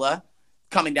Dracula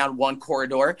coming down one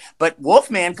corridor, but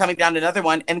Wolfman coming down another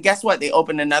one. And guess what? They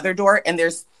open another door, and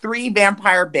there's 3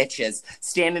 vampire bitches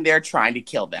standing there trying to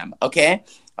kill them. Okay.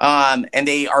 And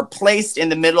they are placed in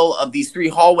the middle of these 3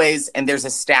 hallways, and there's a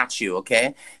statue.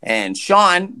 Okay. And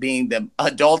Sean, being the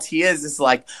adult he is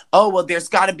like, oh, well, there's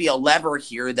got to be a lever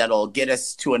here that'll get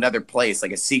us to another place,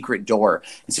 like a secret door.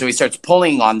 And so he starts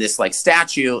pulling on this like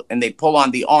statue, and they pull on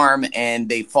the arm, and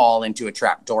they fall into a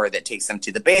trap door that takes them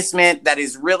to the basement that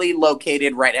is really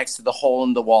located right next to the hole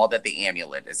in the wall that the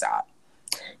amulet is at.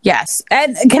 Yes.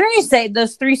 And can I just say,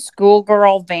 those 3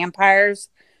 schoolgirl vampires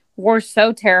were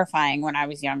so terrifying when I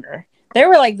was younger. They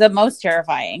were like the most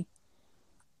terrifying.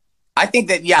 I think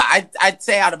that, I'd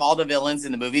say out of all the villains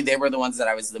in the movie, they were the ones that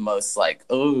I was the most like,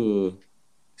 ooh,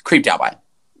 creeped out by.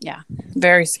 Yeah,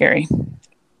 very scary.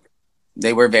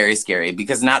 They were very scary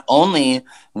because not only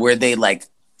were they like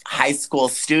high school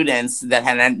students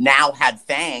that now had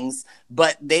fangs,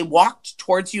 but they walked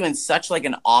towards you in such like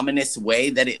an ominous way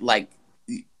that it like,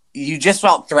 you just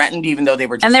felt threatened even though they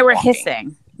were just and they were walking.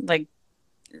 Hissing like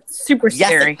super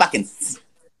scary. Yes, fucking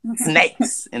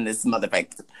snakes in this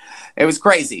motherfucker. It was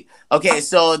crazy. Okay,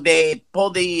 so they pull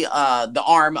the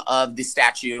arm of the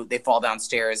statue. They fall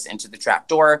downstairs into the trap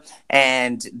door,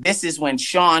 and this is when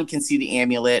Sean can see the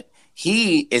amulet.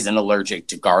 He isn't allergic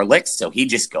to garlic, so he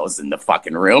just goes in the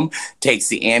fucking room, takes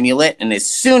the amulet, and as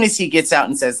soon as he gets out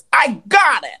and says, "I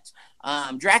got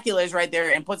it," Dracula is right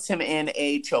there and puts him in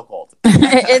a chokehold.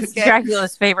 It's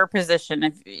Dracula's favorite position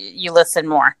if you listen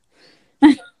more.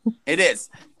 It is.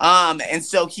 And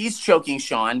so he's choking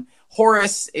Sean.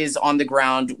 Horace is on the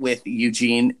ground with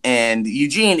Eugene, and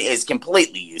Eugene is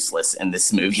completely useless in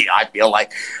this movie, I feel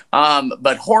like.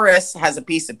 But Horace has a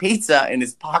piece of pizza in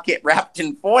his pocket wrapped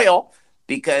in foil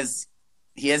because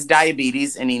he has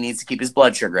diabetes and he needs to keep his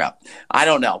blood sugar up. I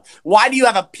don't know. Why do you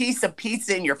have a piece of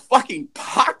pizza in your fucking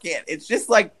pocket? It's just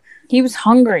like... He was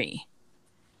hungry.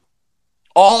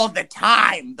 All the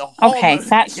time. The whole Okay, movie.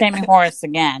 fat shaming Horace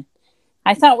again.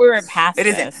 I thought we were past It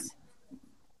this. isn't.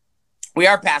 We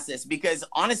are past this because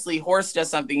honestly, Horace does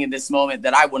something in this moment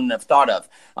that I wouldn't have thought of.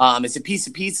 It's a piece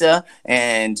of pizza,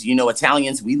 and you know,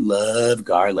 Italians, we love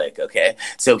garlic. Okay,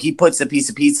 so he puts a piece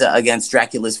of pizza against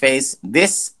Dracula's face.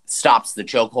 This stops the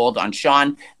chokehold on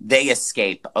Sean. They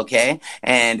escape. Okay,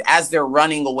 and as they're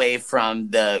running away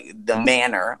from the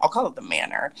manor, I'll call it the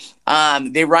manor.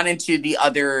 They run into the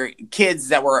other kids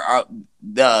that were.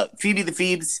 The Phoebe the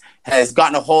Phoebes has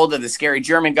gotten a hold of the scary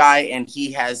German guy, and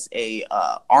he has a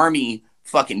army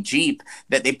fucking Jeep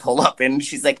that they pull up in.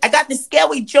 She's like, I got the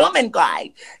scary German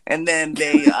guy. And then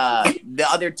they the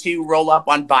other two roll up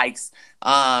on bikes,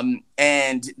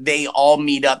 and they all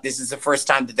meet up. This is the first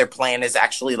time that their plan is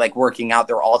actually like working out.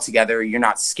 They're all together. You're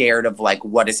not scared of like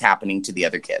what is happening to the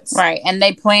other kids. Right. And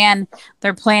they're planning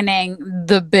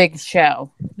the big show,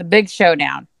 the big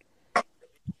showdown.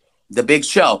 The big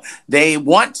show. They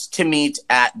want to meet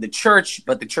at the church,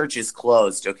 but the church is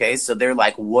closed. Okay. So they're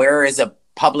like, where is a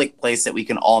public place that we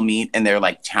can all meet? And they're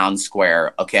like town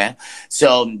square. Okay.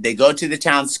 So they go to the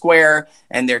town square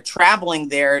and they're traveling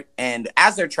there. And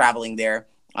as they're traveling there,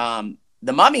 the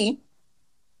mummy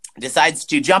decides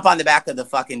to jump on the back of the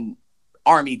fucking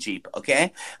army Jeep.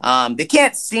 Okay. They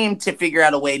can't seem to figure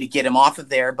out a way to get him off of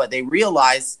there, but they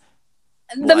realize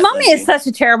the mummy is such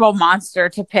a terrible monster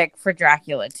to pick for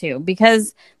Dracula too,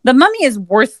 because the mummy is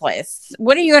worthless.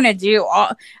 What are you going to do?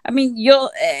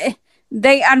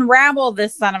 They unravel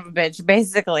this son of a bitch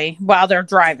basically while they're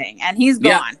driving, and he's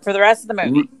gone for the rest of the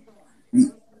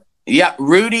movie. Yeah,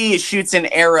 Rudy shoots an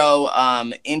arrow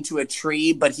into a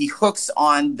tree, but he hooks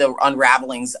on the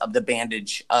unravelings of the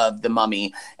bandage of the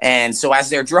mummy. And so as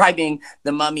they're driving,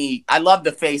 the mummy, I love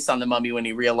the face on the mummy when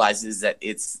he realizes that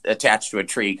it's attached to a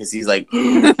tree, because he's like,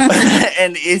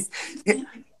 and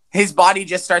his body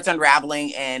just starts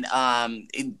unraveling, and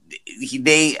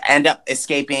they end up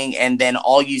escaping, and then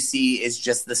all you see is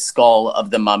just the skull of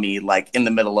the mummy, like in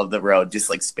the middle of the road, just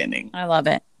like spinning. I love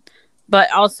it. But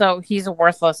also, he's a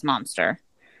worthless monster.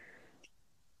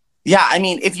 Yeah, I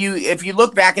mean, if you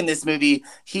look back in this movie,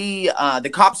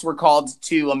 the cops were called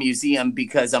to a museum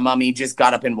because a mummy just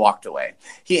got up and walked away.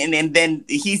 And then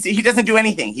he doesn't do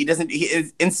anything.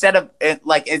 Instead of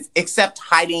except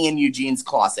hiding in Eugene's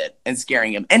closet and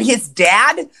scaring him. And his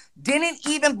dad didn't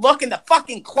even look in the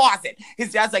fucking closet.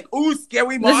 His dad's like, "Ooh,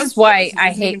 scary monster." This is why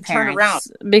I hate parents. Turn around.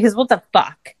 Because what the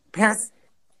fuck? Parents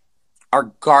are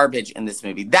garbage in this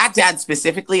movie. That dad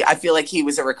specifically, I feel like he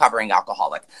was a recovering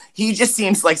alcoholic. He just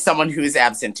seems like someone who's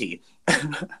absentee.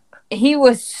 He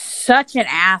was such an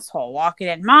asshole walking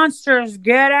in. Monsters,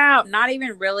 get out. Not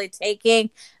even really taking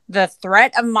the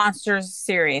threat of monsters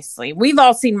seriously. We've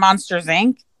all seen Monsters,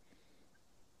 Inc.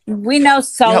 We know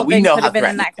Sullivan could have been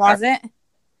in that closet.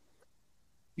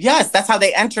 Yes, that's how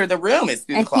they enter the room, is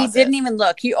through the closet. He didn't even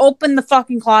look. He opened the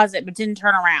fucking closet but didn't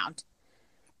turn around.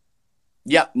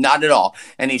 Yep, not at all.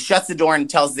 And he shuts the door and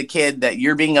tells the kid that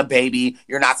you're being a baby.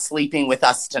 You're not sleeping with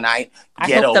us tonight.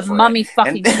 Get over it. I hope the mummy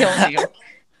fucking kills you.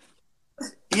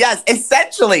 Yes,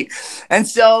 essentially. And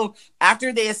so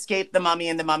after they escape the mummy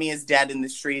and the mummy is dead in the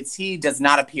streets, he does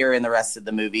not appear in the rest of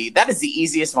the movie. That is the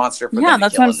easiest monster for them to kill. Yeah,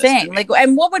 that's what I'm saying. Movie. Like,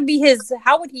 and what would be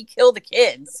how would he kill the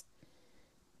kids?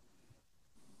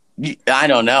 I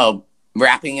don't know.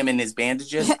 Wrapping him in his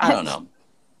bandages? I don't know.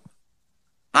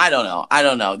 I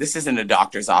don't know. This isn't a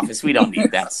doctor's office. We don't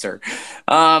need that, sir.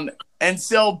 And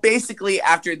so basically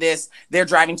after this, they're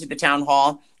driving to the town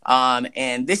hall.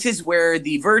 And this is where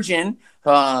the virgin,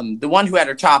 the one who had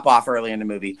her top off earlier in the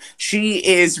movie, she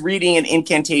is reading an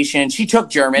incantation. She took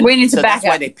German. We need to back up.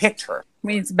 That's why they picked her.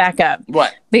 We need to back up.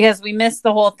 What? Because we missed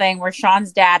the whole thing where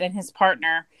Sean's dad and his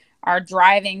partner are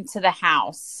driving to the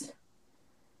house.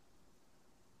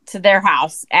 To their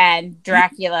house. And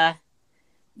Dracula...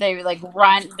 They like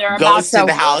run. They're about to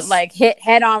the house. Like hit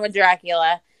head on with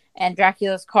Dracula, and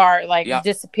Dracula's car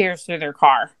disappears through their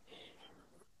car.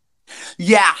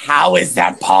 Yeah, how is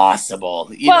that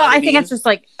possible? I think it's just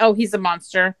like, oh, he's a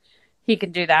monster. He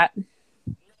can do that.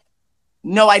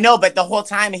 No, I know, but the whole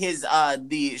time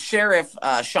the sheriff,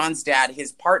 Sean's dad,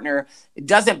 his partner,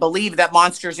 doesn't believe that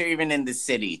monsters are even in the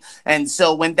city, and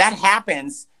so when that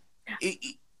happens.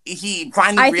 He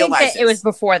finally realizes. I think that it was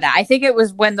before that. I think it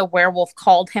was when the werewolf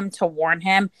called him to warn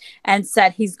him and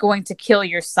said he's going to kill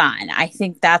your son. I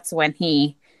think that's when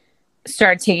he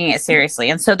started taking it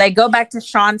seriously. And so they go back to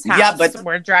Sean's house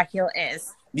where Dracula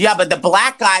is. Yeah, but the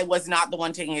black guy was not the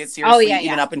one taking it seriously,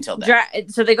 even up until then.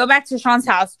 So they go back to Sean's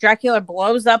house. Dracula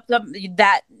blows up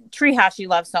that treehouse you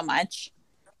love so much,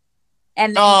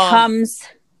 and then he comes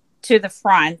to the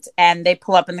front, and they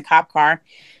pull up in the cop car,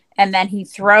 and then he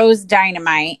throws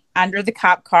dynamite under the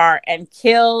cop car and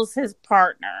kills his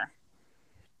partner.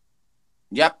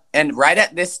 Yep. And right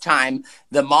at this time,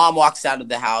 the mom walks out of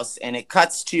the house, and it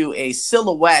cuts to a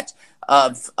silhouette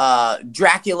of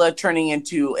Dracula turning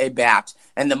into a bat.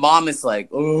 And the mom is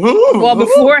like, ooh. Well,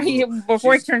 before he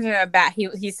turns into a bat,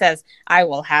 he says, "I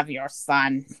will have your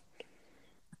son,"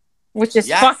 which is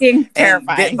fucking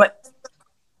terrifying. But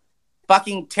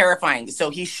fucking terrifying. So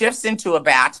he shifts into a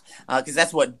bat because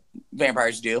that's what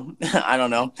vampires do. I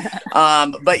don't know.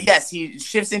 But yes, he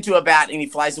shifts into a bat and he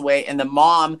flies away. And the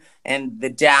mom and the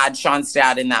dad, Sean's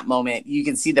dad, in that moment, you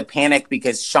can see the panic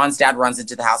because Sean's dad runs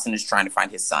into the house and is trying to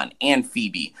find his son and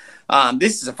Phoebe.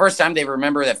 This is the first time they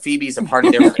remember that Phoebe's a part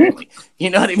of their family. You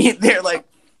know what I mean? They're like,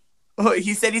 oh,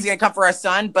 he said he's going to come for our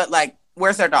son, but like,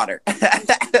 where's our daughter?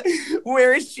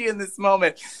 Where is she in this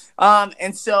moment?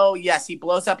 And so, yes, he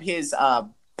blows up his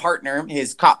partner,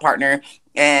 his cop partner.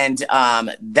 And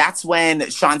that's when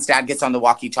Sean's dad gets on the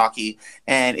walkie-talkie.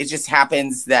 And it just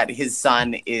happens that his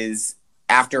son is,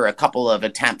 after a couple of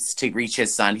attempts to reach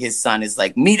his son is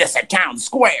like, meet us at town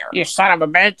square. You son of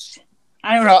a bitch.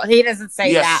 I don't know. He doesn't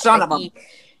say that. Son of a...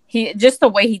 He just the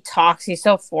way he talks, he's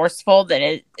so forceful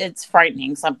that it's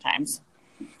frightening sometimes.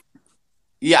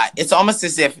 Yeah, it's almost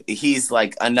as if he's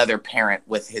like another parent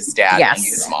with his dad and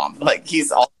his mom. Like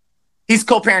he's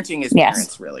co-parenting his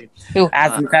parents, really. Who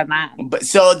hasn't done that? But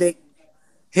so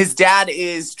his dad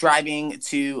is driving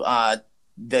to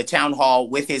the town hall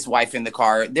with his wife in the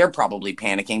car. They're probably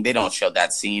panicking. They don't show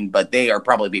that scene, but they are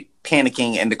probably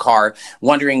panicking in the car,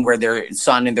 wondering where their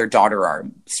son and their daughter are.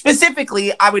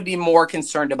 Specifically, I would be more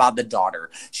concerned about the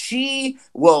daughter. She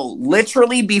will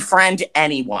literally befriend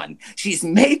anyone. She's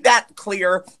made that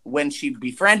clear when she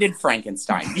befriended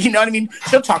Frankenstein. You know what I mean?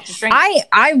 She'll talk to strangers.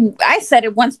 I said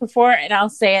it once before, and I'll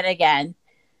say it again.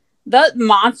 The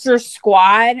Monster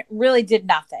Squad really did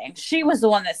nothing. She was the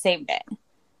one that saved it.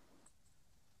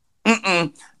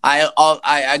 I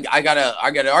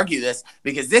gotta argue this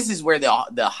because this is where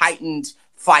the heightened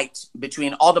fight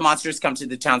between all the monsters come to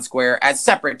the town square at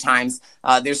separate times.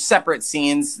 There's separate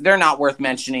scenes. They're not worth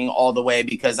mentioning all the way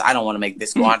because I don't want to make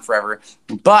this go on forever.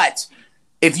 But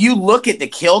if you look at the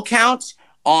kill count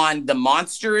on the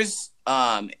monsters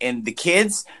and the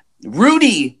kids,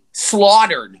 Rudy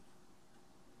slaughtered.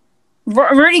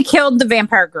 Rudy killed the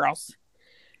vampire girls.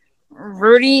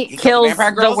 Rudy kills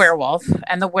the werewolf,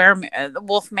 and the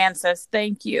wolf man says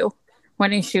thank you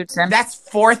when he shoots him. That's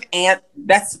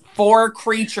four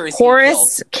creatures.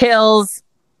 Horace kills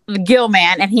the Gill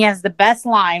Man, and he has the best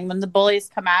line when the bullies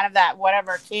come out of that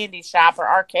whatever candy shop or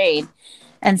arcade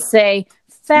and say,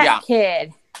 "Fat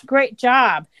kid, great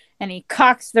job." And he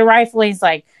cocks the rifle. He's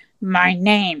like, "My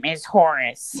name is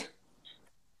Horace."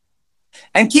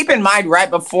 And keep in mind, right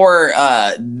before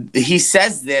he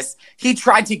says this, he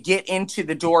tried to get into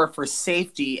the door for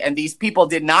safety, and these people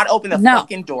did not open the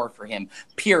fucking door for him,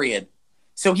 period.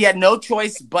 So he had no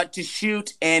choice but to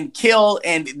shoot and kill,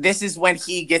 and this is when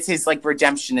he gets his, like,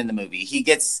 redemption in the movie. He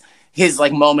gets his,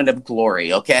 like, moment of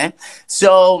glory, okay?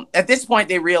 So at this point,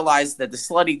 they realize that the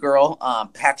slutty girl,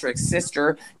 Patrick's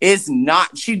sister, is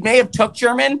not... She may have took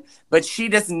German, but she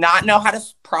does not know how to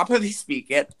properly speak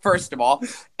it, first of all.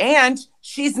 And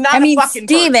she's not a fucking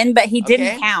Steven, person, but he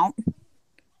didn't count.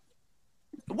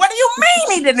 What do you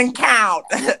mean he didn't count?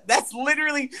 That's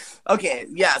literally... Okay,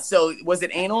 yeah, so was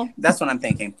it anal? That's what I'm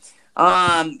thinking.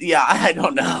 Yeah, I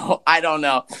don't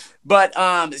know. But,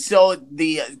 so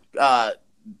the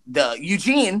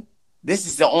Eugene, this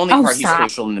is the only part he's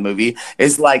crucial in the movie,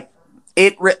 is like,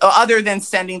 other than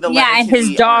sending the letter and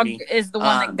his dog is the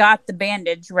one that got the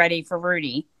bandage ready for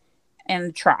Rudy in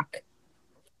the truck.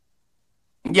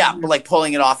 Yeah, but like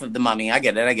pulling it off of the mummy. I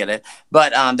get it.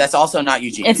 But that's also not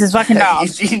Eugene. It's his fucking dog.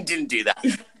 Eugene didn't do that.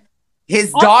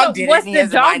 His dog did it. Was the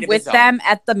dog with them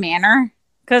at the manor?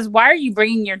 Because why are you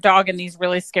bringing your dog in these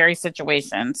really scary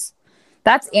situations?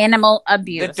 That's animal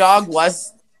abuse. The dog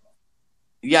was...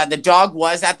 Yeah, the dog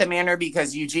was at the manor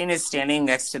because Eugene is standing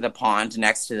next to the pond,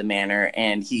 next to the manor,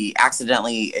 and he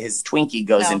accidentally, his Twinkie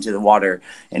goes into the water,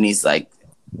 and he's like,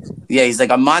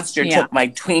 a monster took my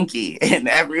Twinkie, and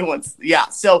everyone's,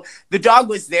 so the dog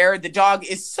was there. The dog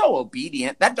is so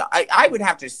obedient. That I would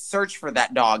have to search for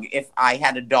that dog if I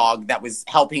had a dog that was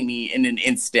helping me in an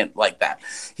instant like that.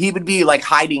 He would be like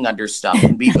hiding under stuff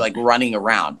and be like running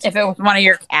around. If it was one of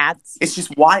your cats. It's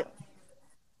just wild.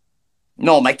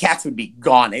 No, my cats would be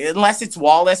gone. Unless it's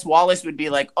Wallace. Wallace would be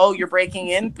like, oh, you're breaking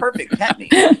in? Perfect, pet me.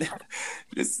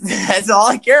 That's all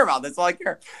I care about. That's all I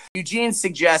care. Eugene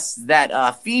suggests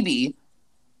that Phoebe,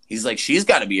 he's like, she's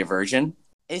got to be a virgin.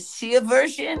 Is she a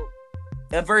virgin?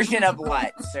 A version of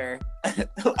what, sir?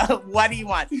 What do you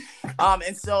want?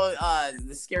 And so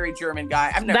the scary German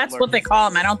guy. That's what they call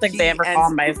him. I don't think they ever call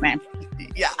him by his name.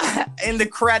 Yeah, in the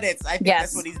credits, I think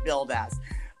that's what he's billed as.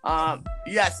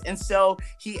 Yes, and so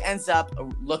he ends up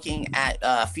looking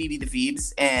at Phoebe the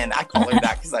Phoebes, and I call her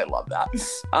that because I love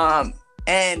that.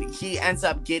 And he ends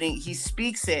up he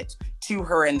speaks it to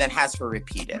her and then has her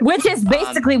repeat it. Which is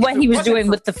basically what he was doing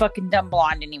with the fucking dumb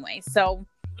blonde anyway, so...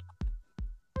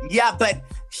 Yeah, but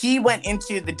he went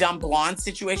into the dumb blonde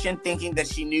situation thinking that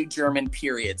she knew German,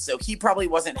 period. So he probably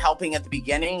wasn't helping at the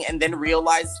beginning and then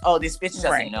realized, oh, this bitch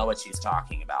doesn't know what she's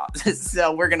talking about.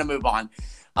 So we're going to move on.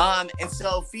 And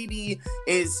so Phoebe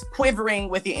is quivering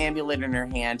with the amulet in her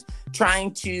hand,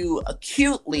 trying to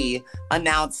acutely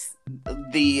announce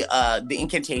the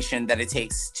incantation that it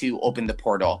takes to open the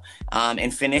portal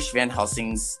and finish Van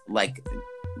Helsing's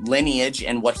lineage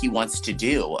and what he wants to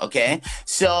do. Okay,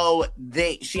 so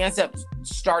she ends up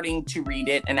starting to read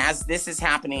it, and as this is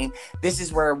happening, this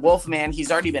is where Wolfman,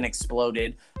 he's already been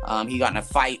exploded. He got in a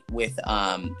fight with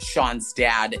Sean's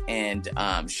dad, and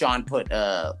Sean put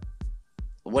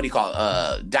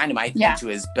dynamite into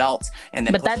his belt, and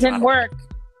then but that didn't work.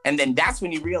 And then that's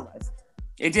when you realize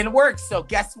it didn't work. So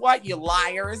guess what, you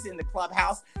liars in the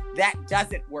clubhouse? That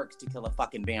doesn't work to kill a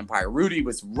fucking vampire. Rudy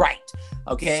was right.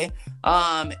 Okay.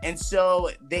 And so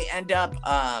they end up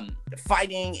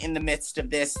fighting in the midst of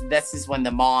this. This is when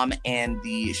the mom and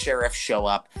the sheriff show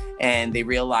up, and they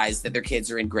realize that their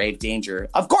kids are in grave danger.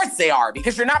 Of course they are,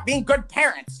 because you're not being good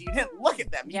parents. You didn't look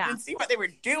at them. You didn't see what they were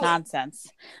doing.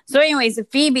 Nonsense. So anyways,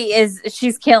 Phoebe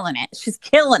she's killing it. She's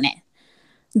killing it.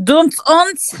 Don't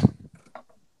uns.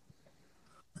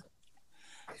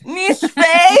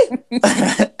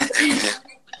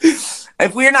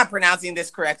 If we're not pronouncing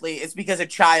this correctly, it's because a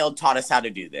child taught us how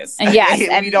to do this. Yes,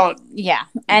 and we don't. Yeah,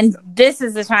 and this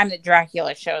is the time that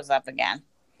Dracula shows up again.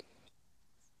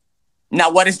 Now,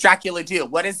 what does Dracula do?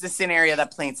 What is the scenario that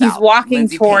plays out? He's walking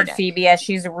toward Phoebe as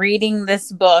she's reading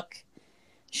this book.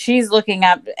 She's looking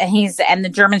up, and the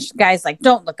German guy's like,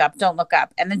 "Don't look up, don't look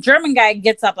up." And the German guy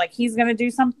gets up like he's gonna do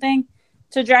something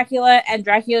to Dracula, and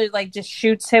Dracula just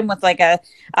shoots him with a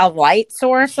light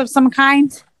source of some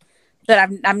kind that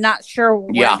I'm not sure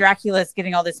where Dracula is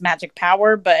getting all this magic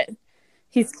power, but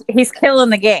he's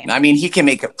killing the game. I mean, he can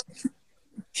make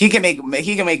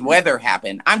weather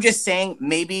happen. I'm just saying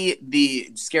maybe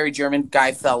the scary German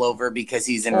guy fell over because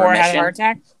he's in remission. Had a heart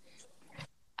attack.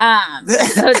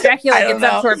 So Dracula gets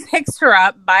up to her, picks her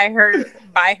up by her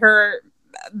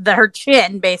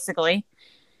chin, basically.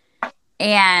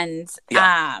 And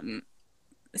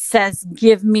says,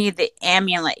 "Give me the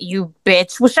amulet, you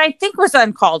bitch," which I think was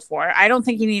uncalled for. I don't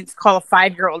think he needs to call a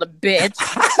 5-year-old a bitch.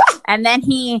 And then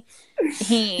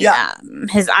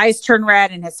his eyes turn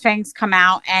red and his fangs come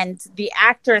out. And the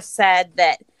actress said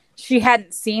that she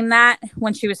hadn't seen that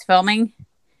when she was filming,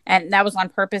 and that was on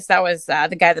purpose. That was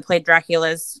the guy that played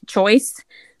Dracula's choice,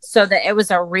 so that it was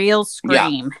a real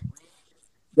scream.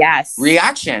 Yes,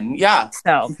 reaction. Yeah.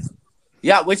 So.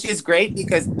 Yeah, which is great,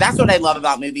 because that's what I love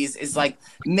about movies is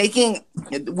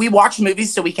we watch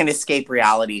movies so we can escape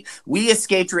reality. We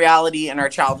escaped reality in our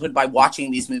childhood by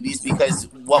watching these movies because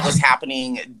what was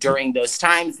happening during those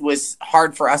times was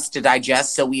hard for us to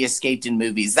digest. So we escaped in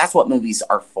movies. That's what movies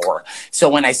are for. So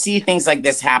when I see things like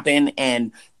this happen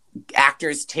and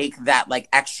actors take that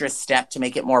extra step to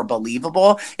make it more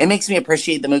believable, it makes me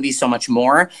appreciate the movie so much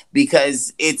more,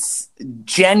 because it's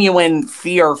genuine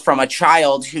fear from a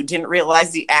child who didn't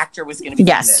realize the actor was going to be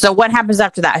yes. So what happens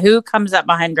after that? Who comes up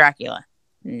behind Dracula?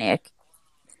 Nick.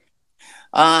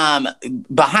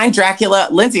 Behind Dracula,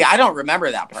 Lindsay, I don't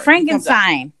remember that part.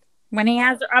 Frankenstein, when he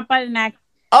has her up by the neck.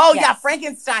 Oh yeah,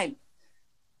 Frankenstein.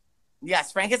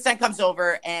 Yes, Frankenstein comes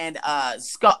over and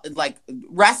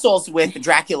wrestles with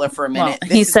Dracula for a minute. Well,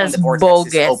 he says, when the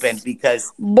vortex is opened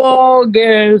because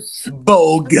bogus.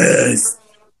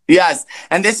 Yes,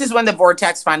 and this is when the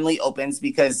vortex finally opens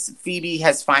because Phoebe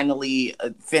has finally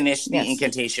finished the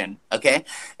incantation. Okay,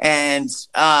 and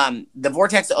the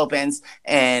vortex opens,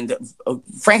 and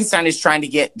Frankenstein is trying to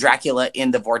get Dracula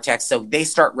in the vortex, so they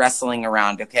start wrestling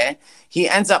around. Okay, he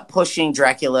ends up pushing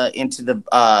Dracula into the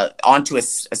onto a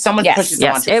someone pushes him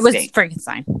onto a stake. It was stake.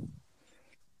 Frankenstein.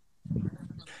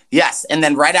 Yes, and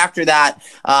then right after that,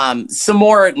 some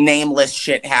more nameless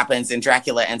shit happens, and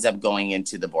Dracula ends up going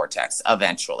into the vortex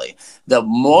eventually. The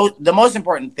most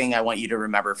important thing I want you to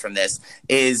remember from this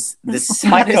is the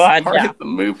saddest part of the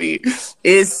movie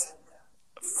is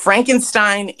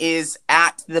Frankenstein is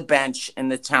at the bench in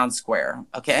the town square,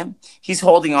 okay? He's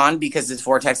holding on because this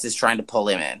vortex is trying to pull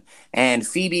him in. And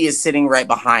Phoebe is sitting right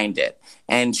behind it.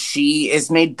 And she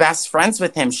is made best friends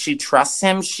with him. She trusts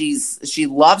him. She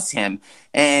loves him.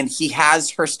 And he has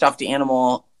her stuffed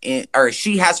animal, or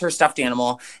she has her stuffed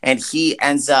animal. And he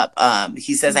ends up,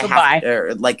 he says, I have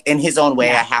to, like in his own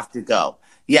way, I have to go.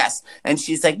 Yes. And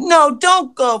she's like, no,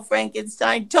 don't go,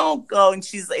 Frankenstein. Don't go. And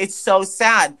it's so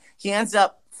sad. He ends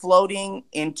up floating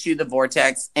into the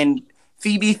vortex, and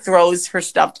Phoebe throws her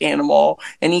stuffed animal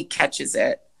and he catches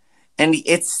it. And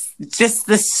it's just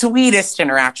the sweetest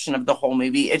interaction of the whole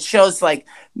movie. It shows, like,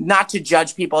 not to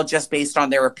judge people just based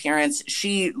on their appearance.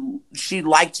 She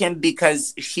liked him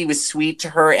because he was sweet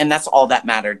to her, and that's all that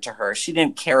mattered to her. She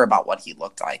didn't care about what he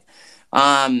looked like.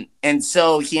 And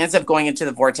so he ends up going into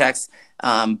the vortex.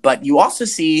 But you also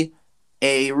see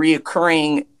a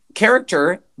reoccurring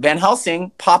character, Van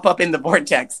Helsing, pop up in the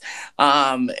vortex.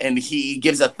 And he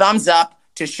gives a thumbs up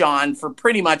to Sean for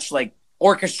pretty much like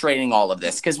orchestrating all of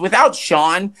this. Because without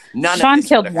Sean, Sean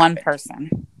killed one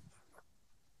person.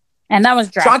 And that was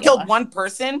Dracula. Sean killed one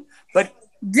person, but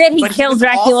did he kill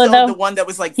Dracula though? The one that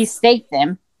was like he staked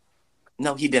him.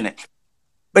 No, he didn't.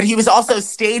 But he was also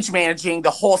stage managing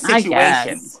the whole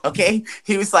situation. Okay,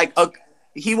 he was like, okay.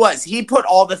 He put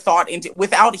all the thought into.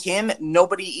 Without him,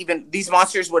 these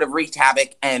monsters would have wreaked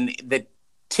havoc, and the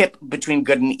tip between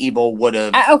good and evil would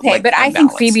have. But I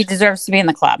think Phoebe deserves to be in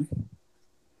the club.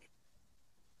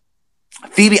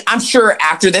 Phoebe, I'm sure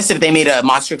after this, if they made a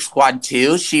Monster Squad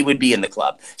 2, she would be in the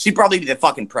club. She'd probably be the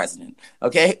fucking president.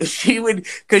 Okay, she would,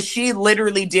 because she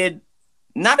literally did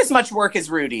not as much work as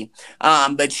Rudy,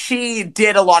 but she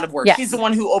did a lot of work. Yeah. She's the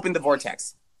one who opened the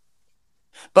vortex.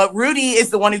 But Rudy is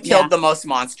the one who killed the most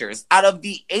monsters. Out of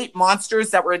the 8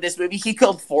 monsters that were in this movie, he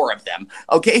killed 4 of them.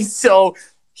 Okay, so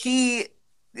he's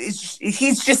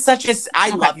just such a. I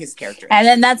love his character. And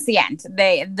then that's the end.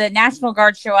 The National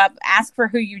Guard show up, ask for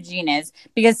who Eugene is,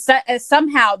 because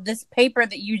somehow this paper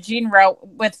that Eugene wrote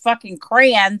with fucking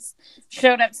crayons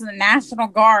showed up to the National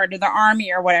Guard or the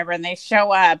Army or whatever, and they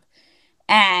show up.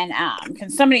 And can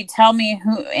somebody tell me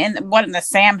what in the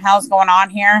Sam hell's going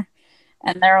on here?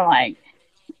 And they're like.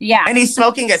 Yeah. And he's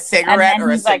smoking a cigarette or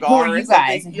a cigar. Like, who are you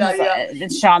guys?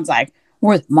 And Sean's like,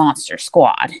 we're the Monster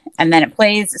Squad. And then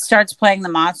it starts playing the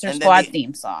Monster Squad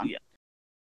theme song.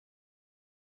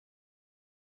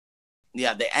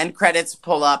 Yeah, the end credits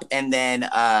pull up, and then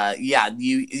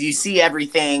you see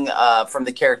everything from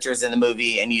the characters in the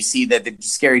movie, and you see that the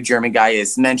scary German guy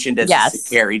is mentioned as a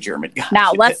scary German guy.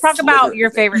 Now let's talk about your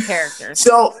favorite characters.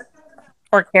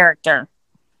 Or character.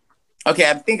 Okay,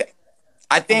 I think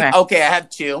I have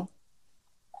 2.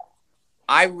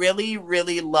 I really,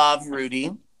 really love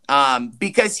Rudy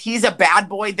because he's a bad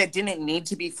boy that didn't need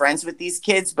to be friends with these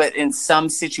kids, but in some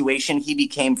situation he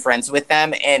became friends with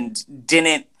them and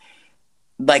didn't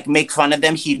like make fun of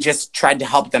them. He just tried to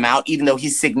help them out, even though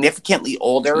he's significantly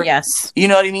older. Yes. You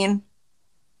know what I mean?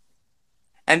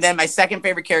 And then my second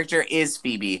favorite character is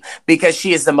Phoebe because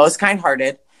she is the most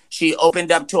kind-hearted. She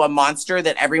opened up to a monster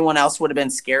that everyone else would have been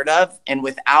scared of. And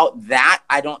without that,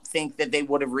 I don't think that they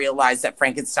would have realized that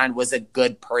Frankenstein was a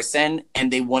good person,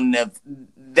 and they wouldn't have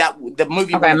the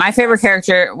movie. Okay, my favorite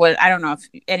character was, I don't know if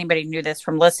anybody knew this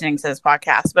from listening to this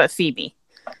podcast, but Phoebe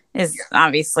is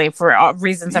obviously for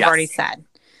reasons I've already said.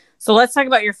 So let's talk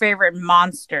about your favorite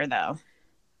monster though.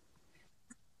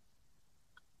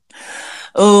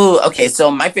 Oh, okay. So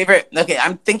my favorite,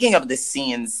 I'm thinking of the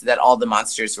scenes that all the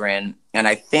monsters were in. And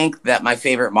I think that my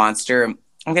favorite monster, I'm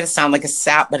going to sound like a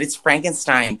sap, but it's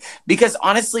Frankenstein. Because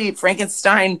honestly,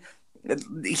 Frankenstein,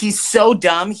 he's so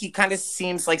dumb. He kind of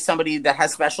seems like somebody that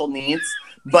has special needs,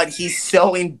 but he's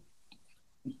so he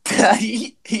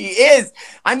is.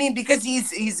 I mean, because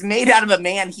he's made out of a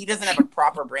man. He doesn't have a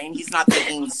proper brain. He's not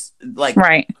thinking like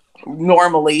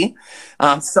normally.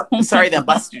 Sorry that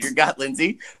busted your gut,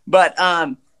 Lindsay. But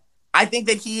I think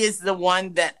that he is the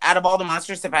one that out of all the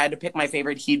monsters, if I had to pick my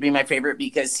favorite, he'd be my favorite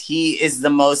because he is the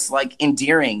most like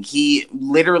endearing. He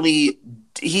literally,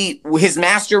 his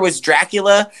master was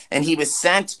Dracula, and he was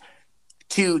sent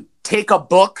to take a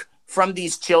book from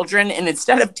these children, and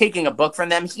instead of taking a book from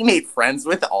them, he made friends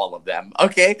with all of them.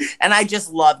 Okay, and I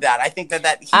just love that. I think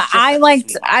that I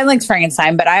liked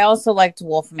Frankenstein, but I also liked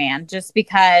Wolfman just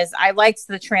because I liked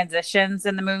the transitions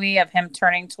in the movie of him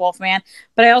turning to Wolfman.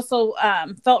 But I also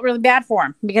felt really bad for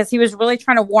him because he was really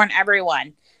trying to warn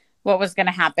everyone what was going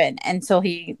to happen until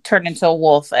he turned into a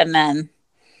wolf, and then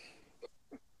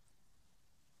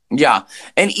Yeah.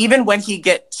 And even when he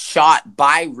gets shot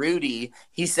by Rudy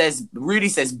says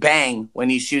bang when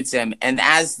he shoots him. And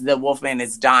as the Wolfman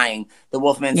is dying, the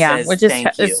Wolfman says, which is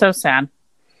thank you. It's so sad.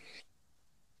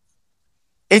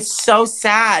 It's so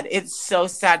sad. It's so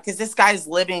sad because this guy is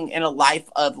living in a life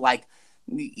of like,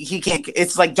 he can't,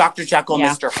 it's like Dr. Jekyll,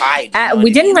 Mr. Hyde. You know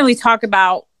we didn't really talk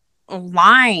about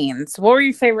lines. What were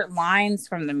your favorite lines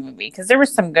from the movie? Because there were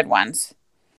some good ones.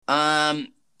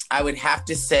 I would have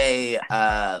to say, okay,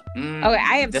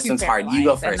 I have this two one's hard. lines, you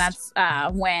go first. And that's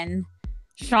when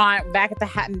Sean, back at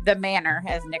the manor,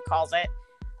 as Nick calls it,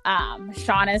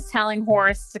 Sean is telling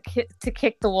Horace to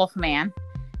kick the Wolfman,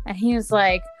 and he was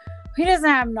like, he doesn't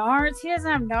have nards.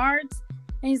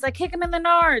 And he's like, kick him in the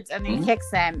nards. And then he kicks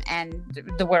him, and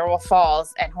the werewolf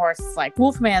falls, and Horace is like,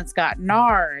 Wolfman's got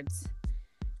nards.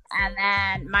 And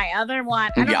then my other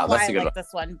one, I don't know why I like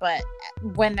this one, but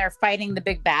when they're fighting the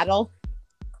big battle,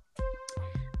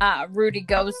 Rudy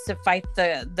goes to fight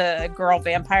the girl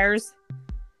vampires,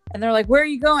 and they're like, where are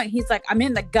you going? He's like, I'm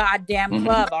in the goddamn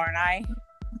club, aren't I?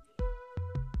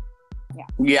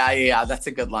 Yeah, that's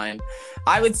a good line.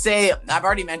 I would say, I've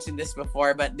already mentioned this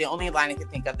before, but the only line I can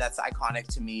think of that's iconic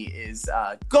to me is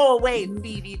go away,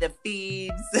 Phoebe the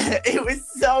Thieves. It was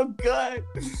so good.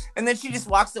 And then she just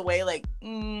walks away like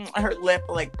her lip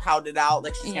like pouted out,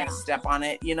 like she's gonna step on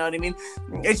it, you know what I mean?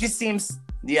 It just seems,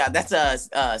 that's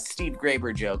a Steve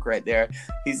Graber joke right there.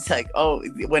 He's like, oh,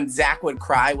 when Zach would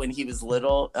cry when he was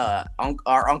little,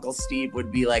 our Uncle Steve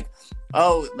would be like,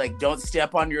 oh, like, don't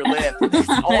step on your lip.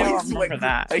 Always what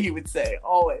he would say,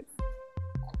 always.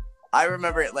 I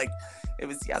remember it like it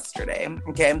was yesterday.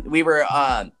 Okay, we were,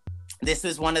 this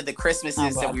was one of the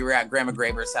Christmases that we were at Grandma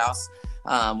Graber's house,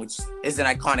 which is an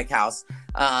iconic house.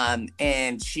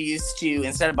 And she used to,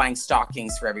 instead of buying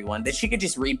stockings for everyone that she could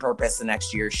just repurpose the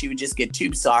next year, she would just get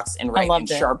tube socks and write in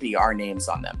Sharpie our names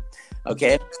on them.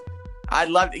 Okay. I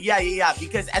loved it. Yeah.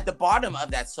 Because at the bottom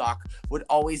of that sock would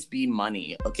always be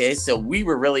money. Okay. So we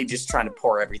were really just trying to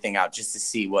pour everything out just to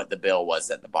see what the bill was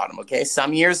at the bottom. Okay.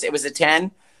 Some years it was a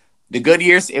 10. The good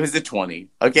years, it was a 20.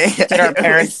 Okay. Did our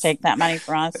parents take that money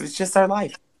from us? It was just our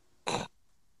life.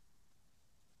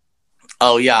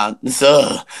 Oh, yeah.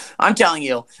 So I'm telling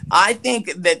you, I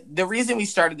think that the reason we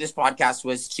started this podcast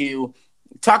was to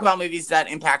talk about movies that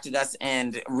impacted us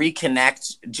and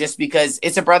reconnect, just because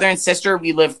it's a brother and sister.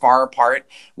 We live far apart,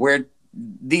 where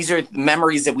these are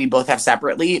memories that we both have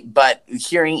separately, but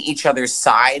hearing each other's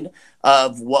side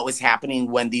of what was happening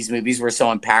when these movies were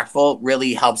so impactful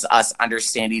really helps us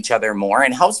understand each other more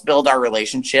and helps build our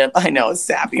relationship. I know, it's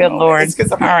sappy. Good Lord.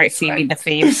 All right, Phoebe the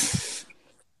Thieves.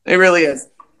 It really is.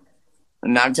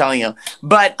 And I'm telling you.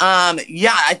 But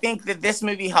I think that this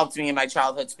movie helped me in my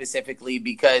childhood specifically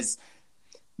because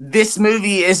this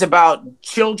movie is about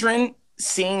children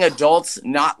seeing adults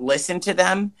not listen to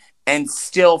them and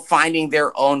still finding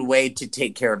their own way to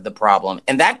take care of the problem.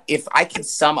 And that, if I could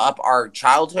sum up our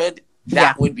childhood,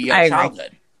 that would be our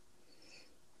childhood.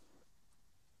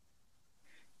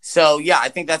 So, I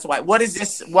think that's why. Why does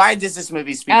this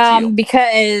movie speak to you?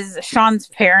 Because Sean's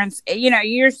parents,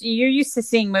 you're used to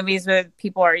seeing movies where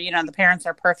people are, the parents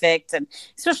are perfect, and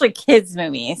especially kids'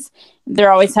 movies. They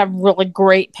always have really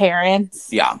great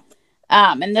parents. Yeah.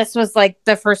 And this was like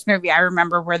the first movie I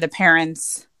remember where the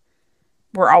parents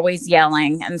were always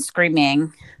yelling and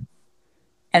screaming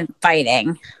and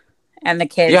fighting, and the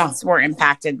kids were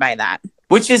impacted by that.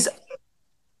 Which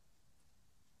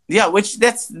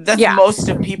that's most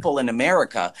of people in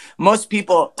America. Most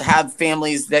people have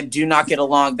families that do not get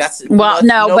along.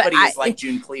 Nobody is like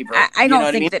June Cleaver. I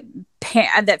don't think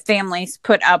that families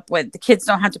put up with, the kids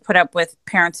don't have to put up with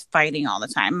parents fighting all the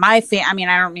time. I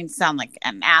don't mean to sound like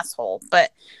an asshole,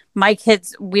 but my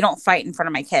kids, we don't fight in front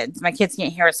of my kids. My kids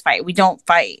can't hear us fight. We don't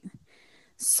fight.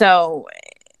 So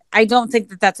I don't think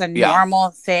that that's a normal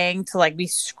thing to like be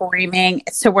screaming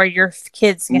to where your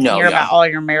kids can hear about all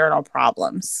your marital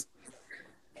problems.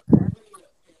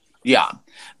 Yeah.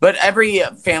 But every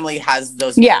family has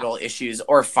those marital issues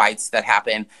or fights that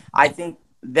happen. I think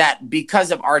that because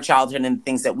of our childhood and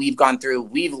things that we've gone through,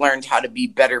 we've learned how to be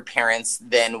better parents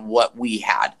than what we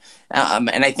had.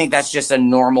 And I think that's just a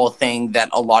normal thing that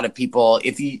a lot of people,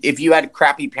 if you had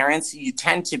crappy parents, you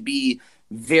tend to be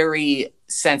very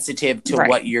sensitive to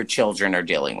what your children are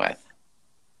dealing with.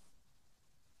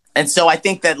 And so I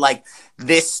think that like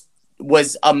this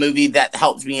was a movie that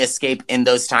helped me escape in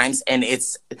those times. And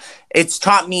it's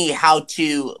taught me how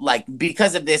to, like,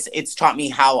 because of this, it's taught me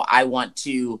how I want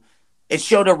to, it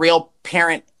showed a real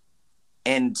parent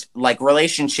and like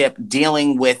relationship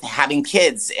dealing with having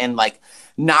kids and like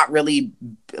not really,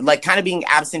 like, kind of being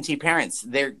absentee parents.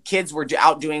 Their kids were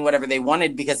out doing whatever they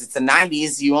wanted because it's the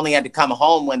 90s. You only had to come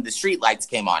home when the street lights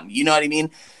came on. You know what I mean?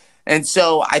 And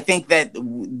so I think that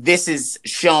this is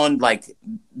shown, like,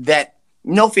 that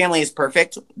no family is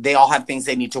perfect. They all have things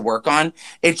they need to work on.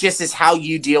 It just is how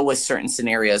you deal with certain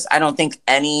scenarios. I don't think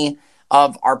any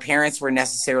of our parents were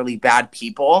necessarily bad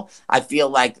people. I feel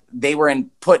like they were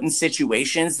put in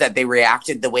situations that they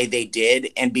reacted the way they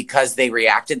did. And because they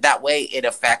reacted that way, it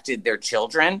affected their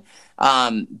children.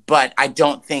 But I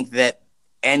don't think that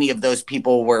any of those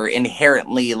people were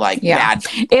inherently like bad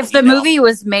people. If the movie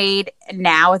was made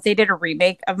now, if they did a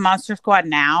remake of Monster Squad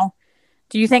now,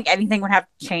 do you think anything would have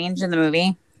changed in the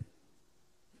movie?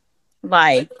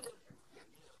 Like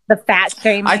the fat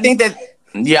shaming? I think that,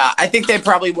 I think they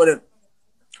probably would have.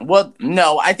 Well,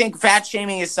 no, I think fat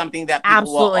shaming is something that people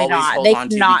absolutely will always not. hold They on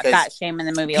to. cannot fat shame in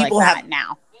the movie like that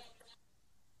now.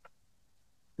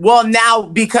 Well, now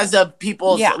because of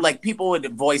people's like people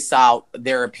would voice out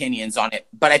their opinions on it,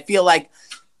 but I feel like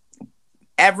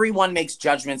everyone makes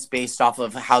judgments based off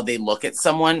of how they look at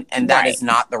someone, and that is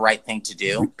not the right thing to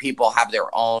do. People have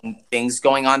their own things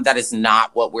going on. That is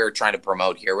not what we're trying to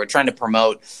promote here. We're trying to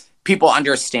promote people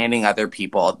understanding other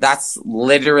people. That's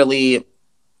literally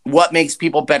what makes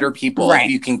people better people. If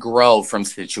you can grow from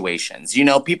situations. You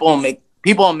know, people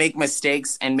make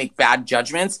mistakes and make bad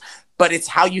judgments, but it's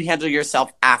how you handle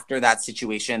yourself after that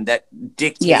situation that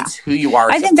dictates who you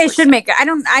are. I think they should make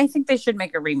I think they should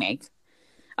make a remake.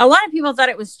 A lot of people thought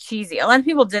it was cheesy. A lot of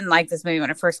people didn't like this movie when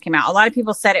it first came out. A lot of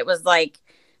people said it was like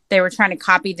they were trying to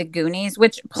copy the Goonies,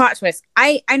 which, plot twist,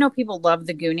 I know people love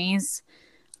the Goonies.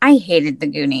 I hated the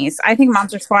Goonies. I think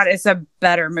Monster Squad is a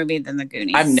better movie than the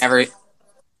Goonies. I've never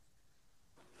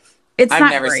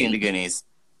seen the Goonies.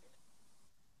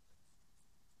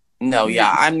 No,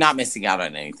 I'm not missing out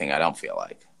on anything, I don't feel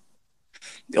like.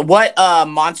 What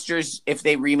monsters, if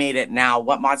they remade it now,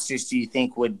 what monsters do you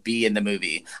think would be in the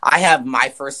movie? I have my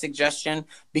first suggestion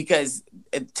because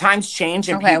times change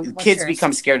and kids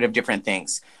become scared of different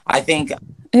things. I think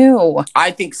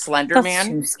Slender Man.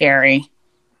 Too scary.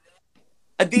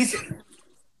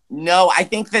 No, I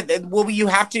think that you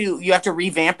have to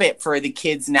revamp it for the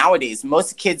kids nowadays.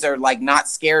 Most kids are like not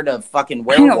scared of fucking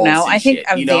werewolves. I don't know. I think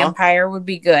a vampire would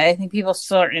be good. I think people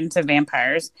still are into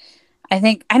vampires. I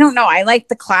don't know. I like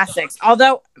the classics.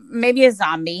 Although maybe a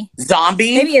zombie.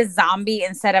 Maybe a zombie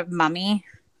instead of mummy.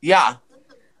 Yeah.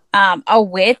 A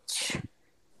witch.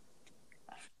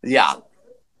 Yeah.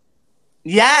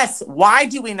 Yes. Why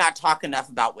do we not talk enough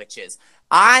about witches?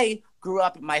 I grew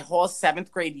up my whole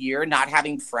 7th grade year not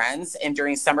having friends, and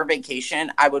during summer vacation,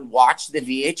 I would watch the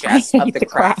VHS of The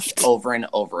Craft over and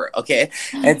over. Okay.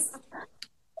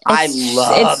 I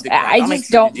love The Craft. I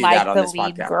just don't like the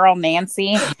lead girl,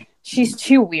 Nancy. She's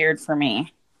too weird for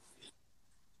me.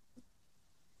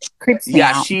 Creeps me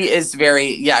out. She is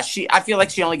very. I feel like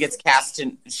she only gets cast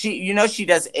in. She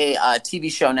does a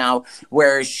TV show now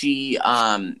where she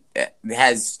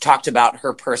has talked about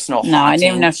her personal. Haunting, I didn't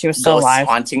even know she was still alive.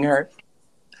 Haunting her.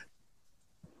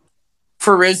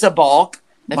 Fairuza Balk.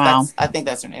 Wow. I think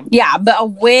that's her name. Yeah, but a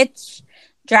witch,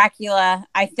 Dracula.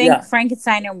 I think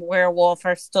Frankenstein and werewolf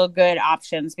are still good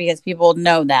options because people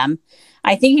know them.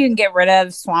 I think you can get rid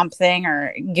of Swamp Thing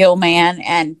or Gilman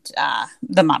and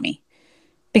the Mummy.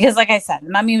 Because like I said, the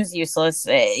Mummy was useless.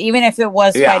 Even if it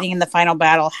was fighting in the final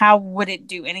battle, how would it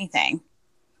do anything?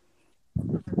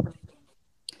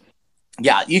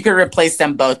 Yeah, you could replace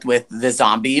them both with the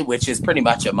zombie, which is pretty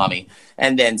much a mummy.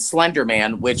 And then Slender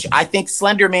Man, which I think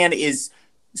Slender Man is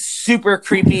super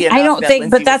creepy. I don't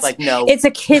think, but that's like, no, it's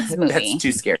a kid's movie. That's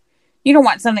too scary. You don't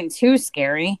want something too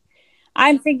scary.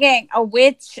 I'm thinking a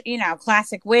witch,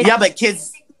 classic witch. Yeah, but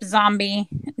kids. Zombie,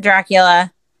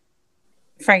 Dracula,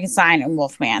 Frankenstein, and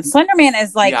Wolfman. Slender Man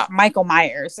is like Michael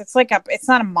Myers. It's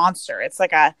not a monster. It's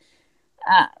like a.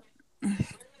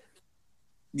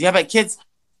 Yeah, but kids.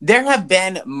 There have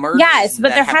been murders. Yes, but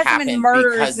there hasn't been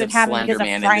murders that happened because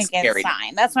of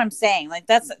Frankenstein. That's what I'm saying. Like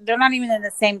they're not even in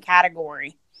the same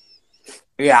category.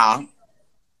 Yeah.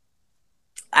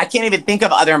 I can't even think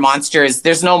of other monsters.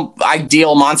 There's no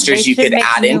ideal monsters you could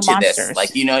add into this.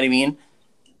 Like, you know what I mean?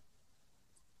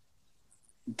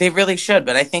 They really should,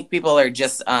 but I think people are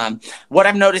just what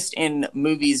I've noticed in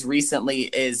movies recently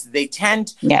is they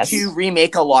tend to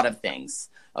remake a lot of things.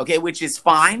 Okay, which is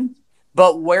fine,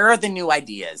 but where are the new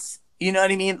ideas? You know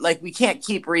what I mean? Like, we can't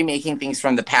keep remaking things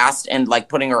from the past and like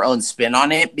putting our own spin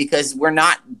on it because we're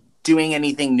not doing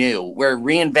anything new. We're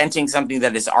reinventing something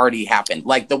that has already happened.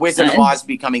 Like The Wizard of Oz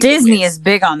becoming Disney is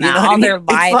big on that. You know all their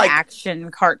live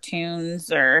action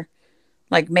cartoons or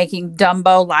like making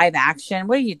Dumbo live action.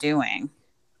 What are you doing?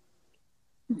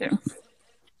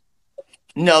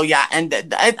 No, yeah, and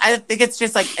I think it's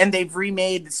just like, and they've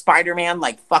remade Spider-Man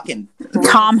like fucking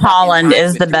Tom Holland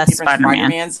is the best Spider-Man.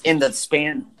 Spider-Mans in the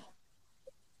span.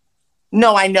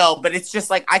 No, I know, but it's just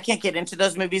like I can't get into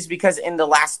those movies because in the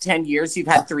last 10 years you've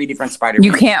had 3 different Spider-Man.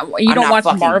 You can't. You don't watch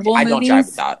Marvel movies? I don't jive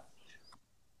with that.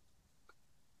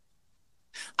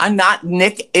 I'm not.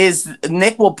 Nick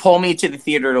will pull me to the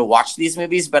theater to watch these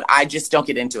movies, but I just don't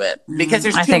get into it because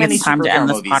there's too many superhero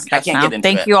movies. I can't get into it.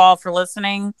 Thank you all for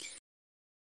listening.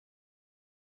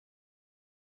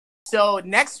 So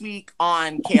next week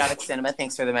on Chaotic Cinema,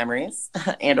 thanks for the memories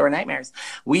and or nightmares,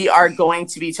 we are going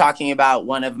to be talking about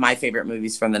one of my favorite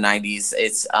movies from the 90s.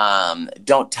 It's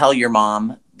Don't Tell Your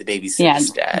Mom the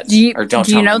Babysitter's Dead. Do you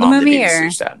know the movie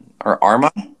or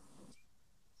Arma?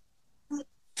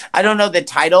 I don't know the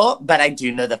title, but I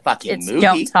do know the fucking movie.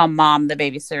 Don't Tell Mom the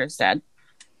Babysitter's Dead.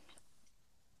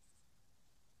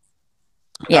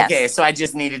 Yes. Okay, so I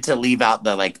just needed to leave out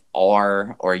the like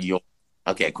R or your.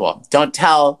 Okay, cool. Don't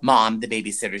Tell Mom the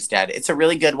Babysitter's Dead. It's a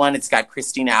really good one. It's got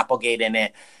Christina Applegate in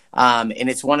it. And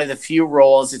it's one of the few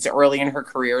roles, it's early in her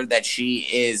career that she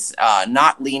is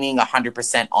not leaning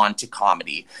 100% onto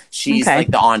comedy. She's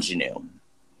like the ingenue.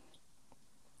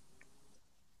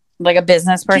 Like a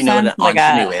business person? Do you know what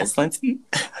an ingenue is, Lindsay?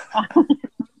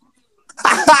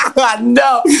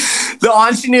 No. The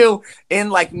ingenue in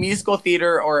like musical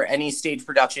theater or any stage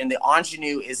production, the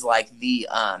ingenue is like the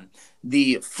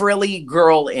frilly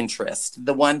girl interest,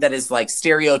 the one that is like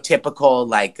stereotypical,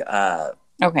 like the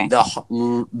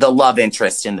love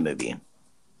interest in the movie.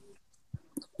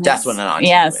 That's what an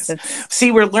ingenue is.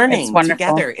 See, we're learning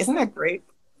together. Isn't that great?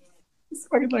 It's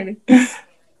fucking learning.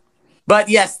 But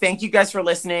yes, thank you guys for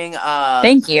listening.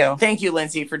 Thank you,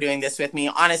 Lindsay, for doing this with me.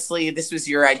 Honestly, this was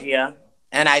your idea,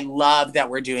 and I love that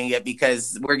we're doing it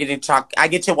because we're getting to talk. I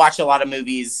get to watch a lot of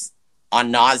movies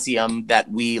on nauseum that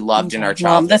we loved in our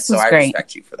childhood. This was great. I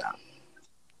respect you for that.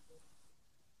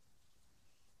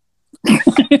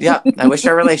 Yeah, I wish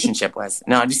our relationship was.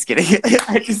 No, I'm just kidding.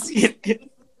 I'm just kidding.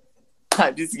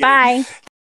 Bye.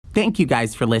 Thank you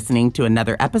guys for listening to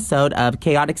another episode of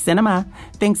Chaotic Cinema.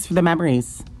 Thanks for the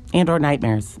memories and or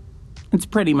nightmares. It's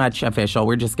pretty much official.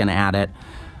 We're just going to add it.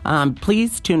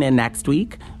 Please tune in next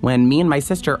week when me and my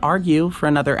sister argue for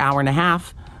another hour and a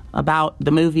half about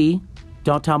the movie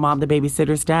Don't Tell Mom the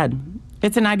Babysitter's Dead.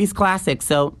 It's a 90s classic,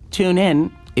 so tune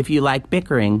in if you like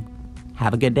bickering.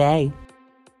 Have a good day.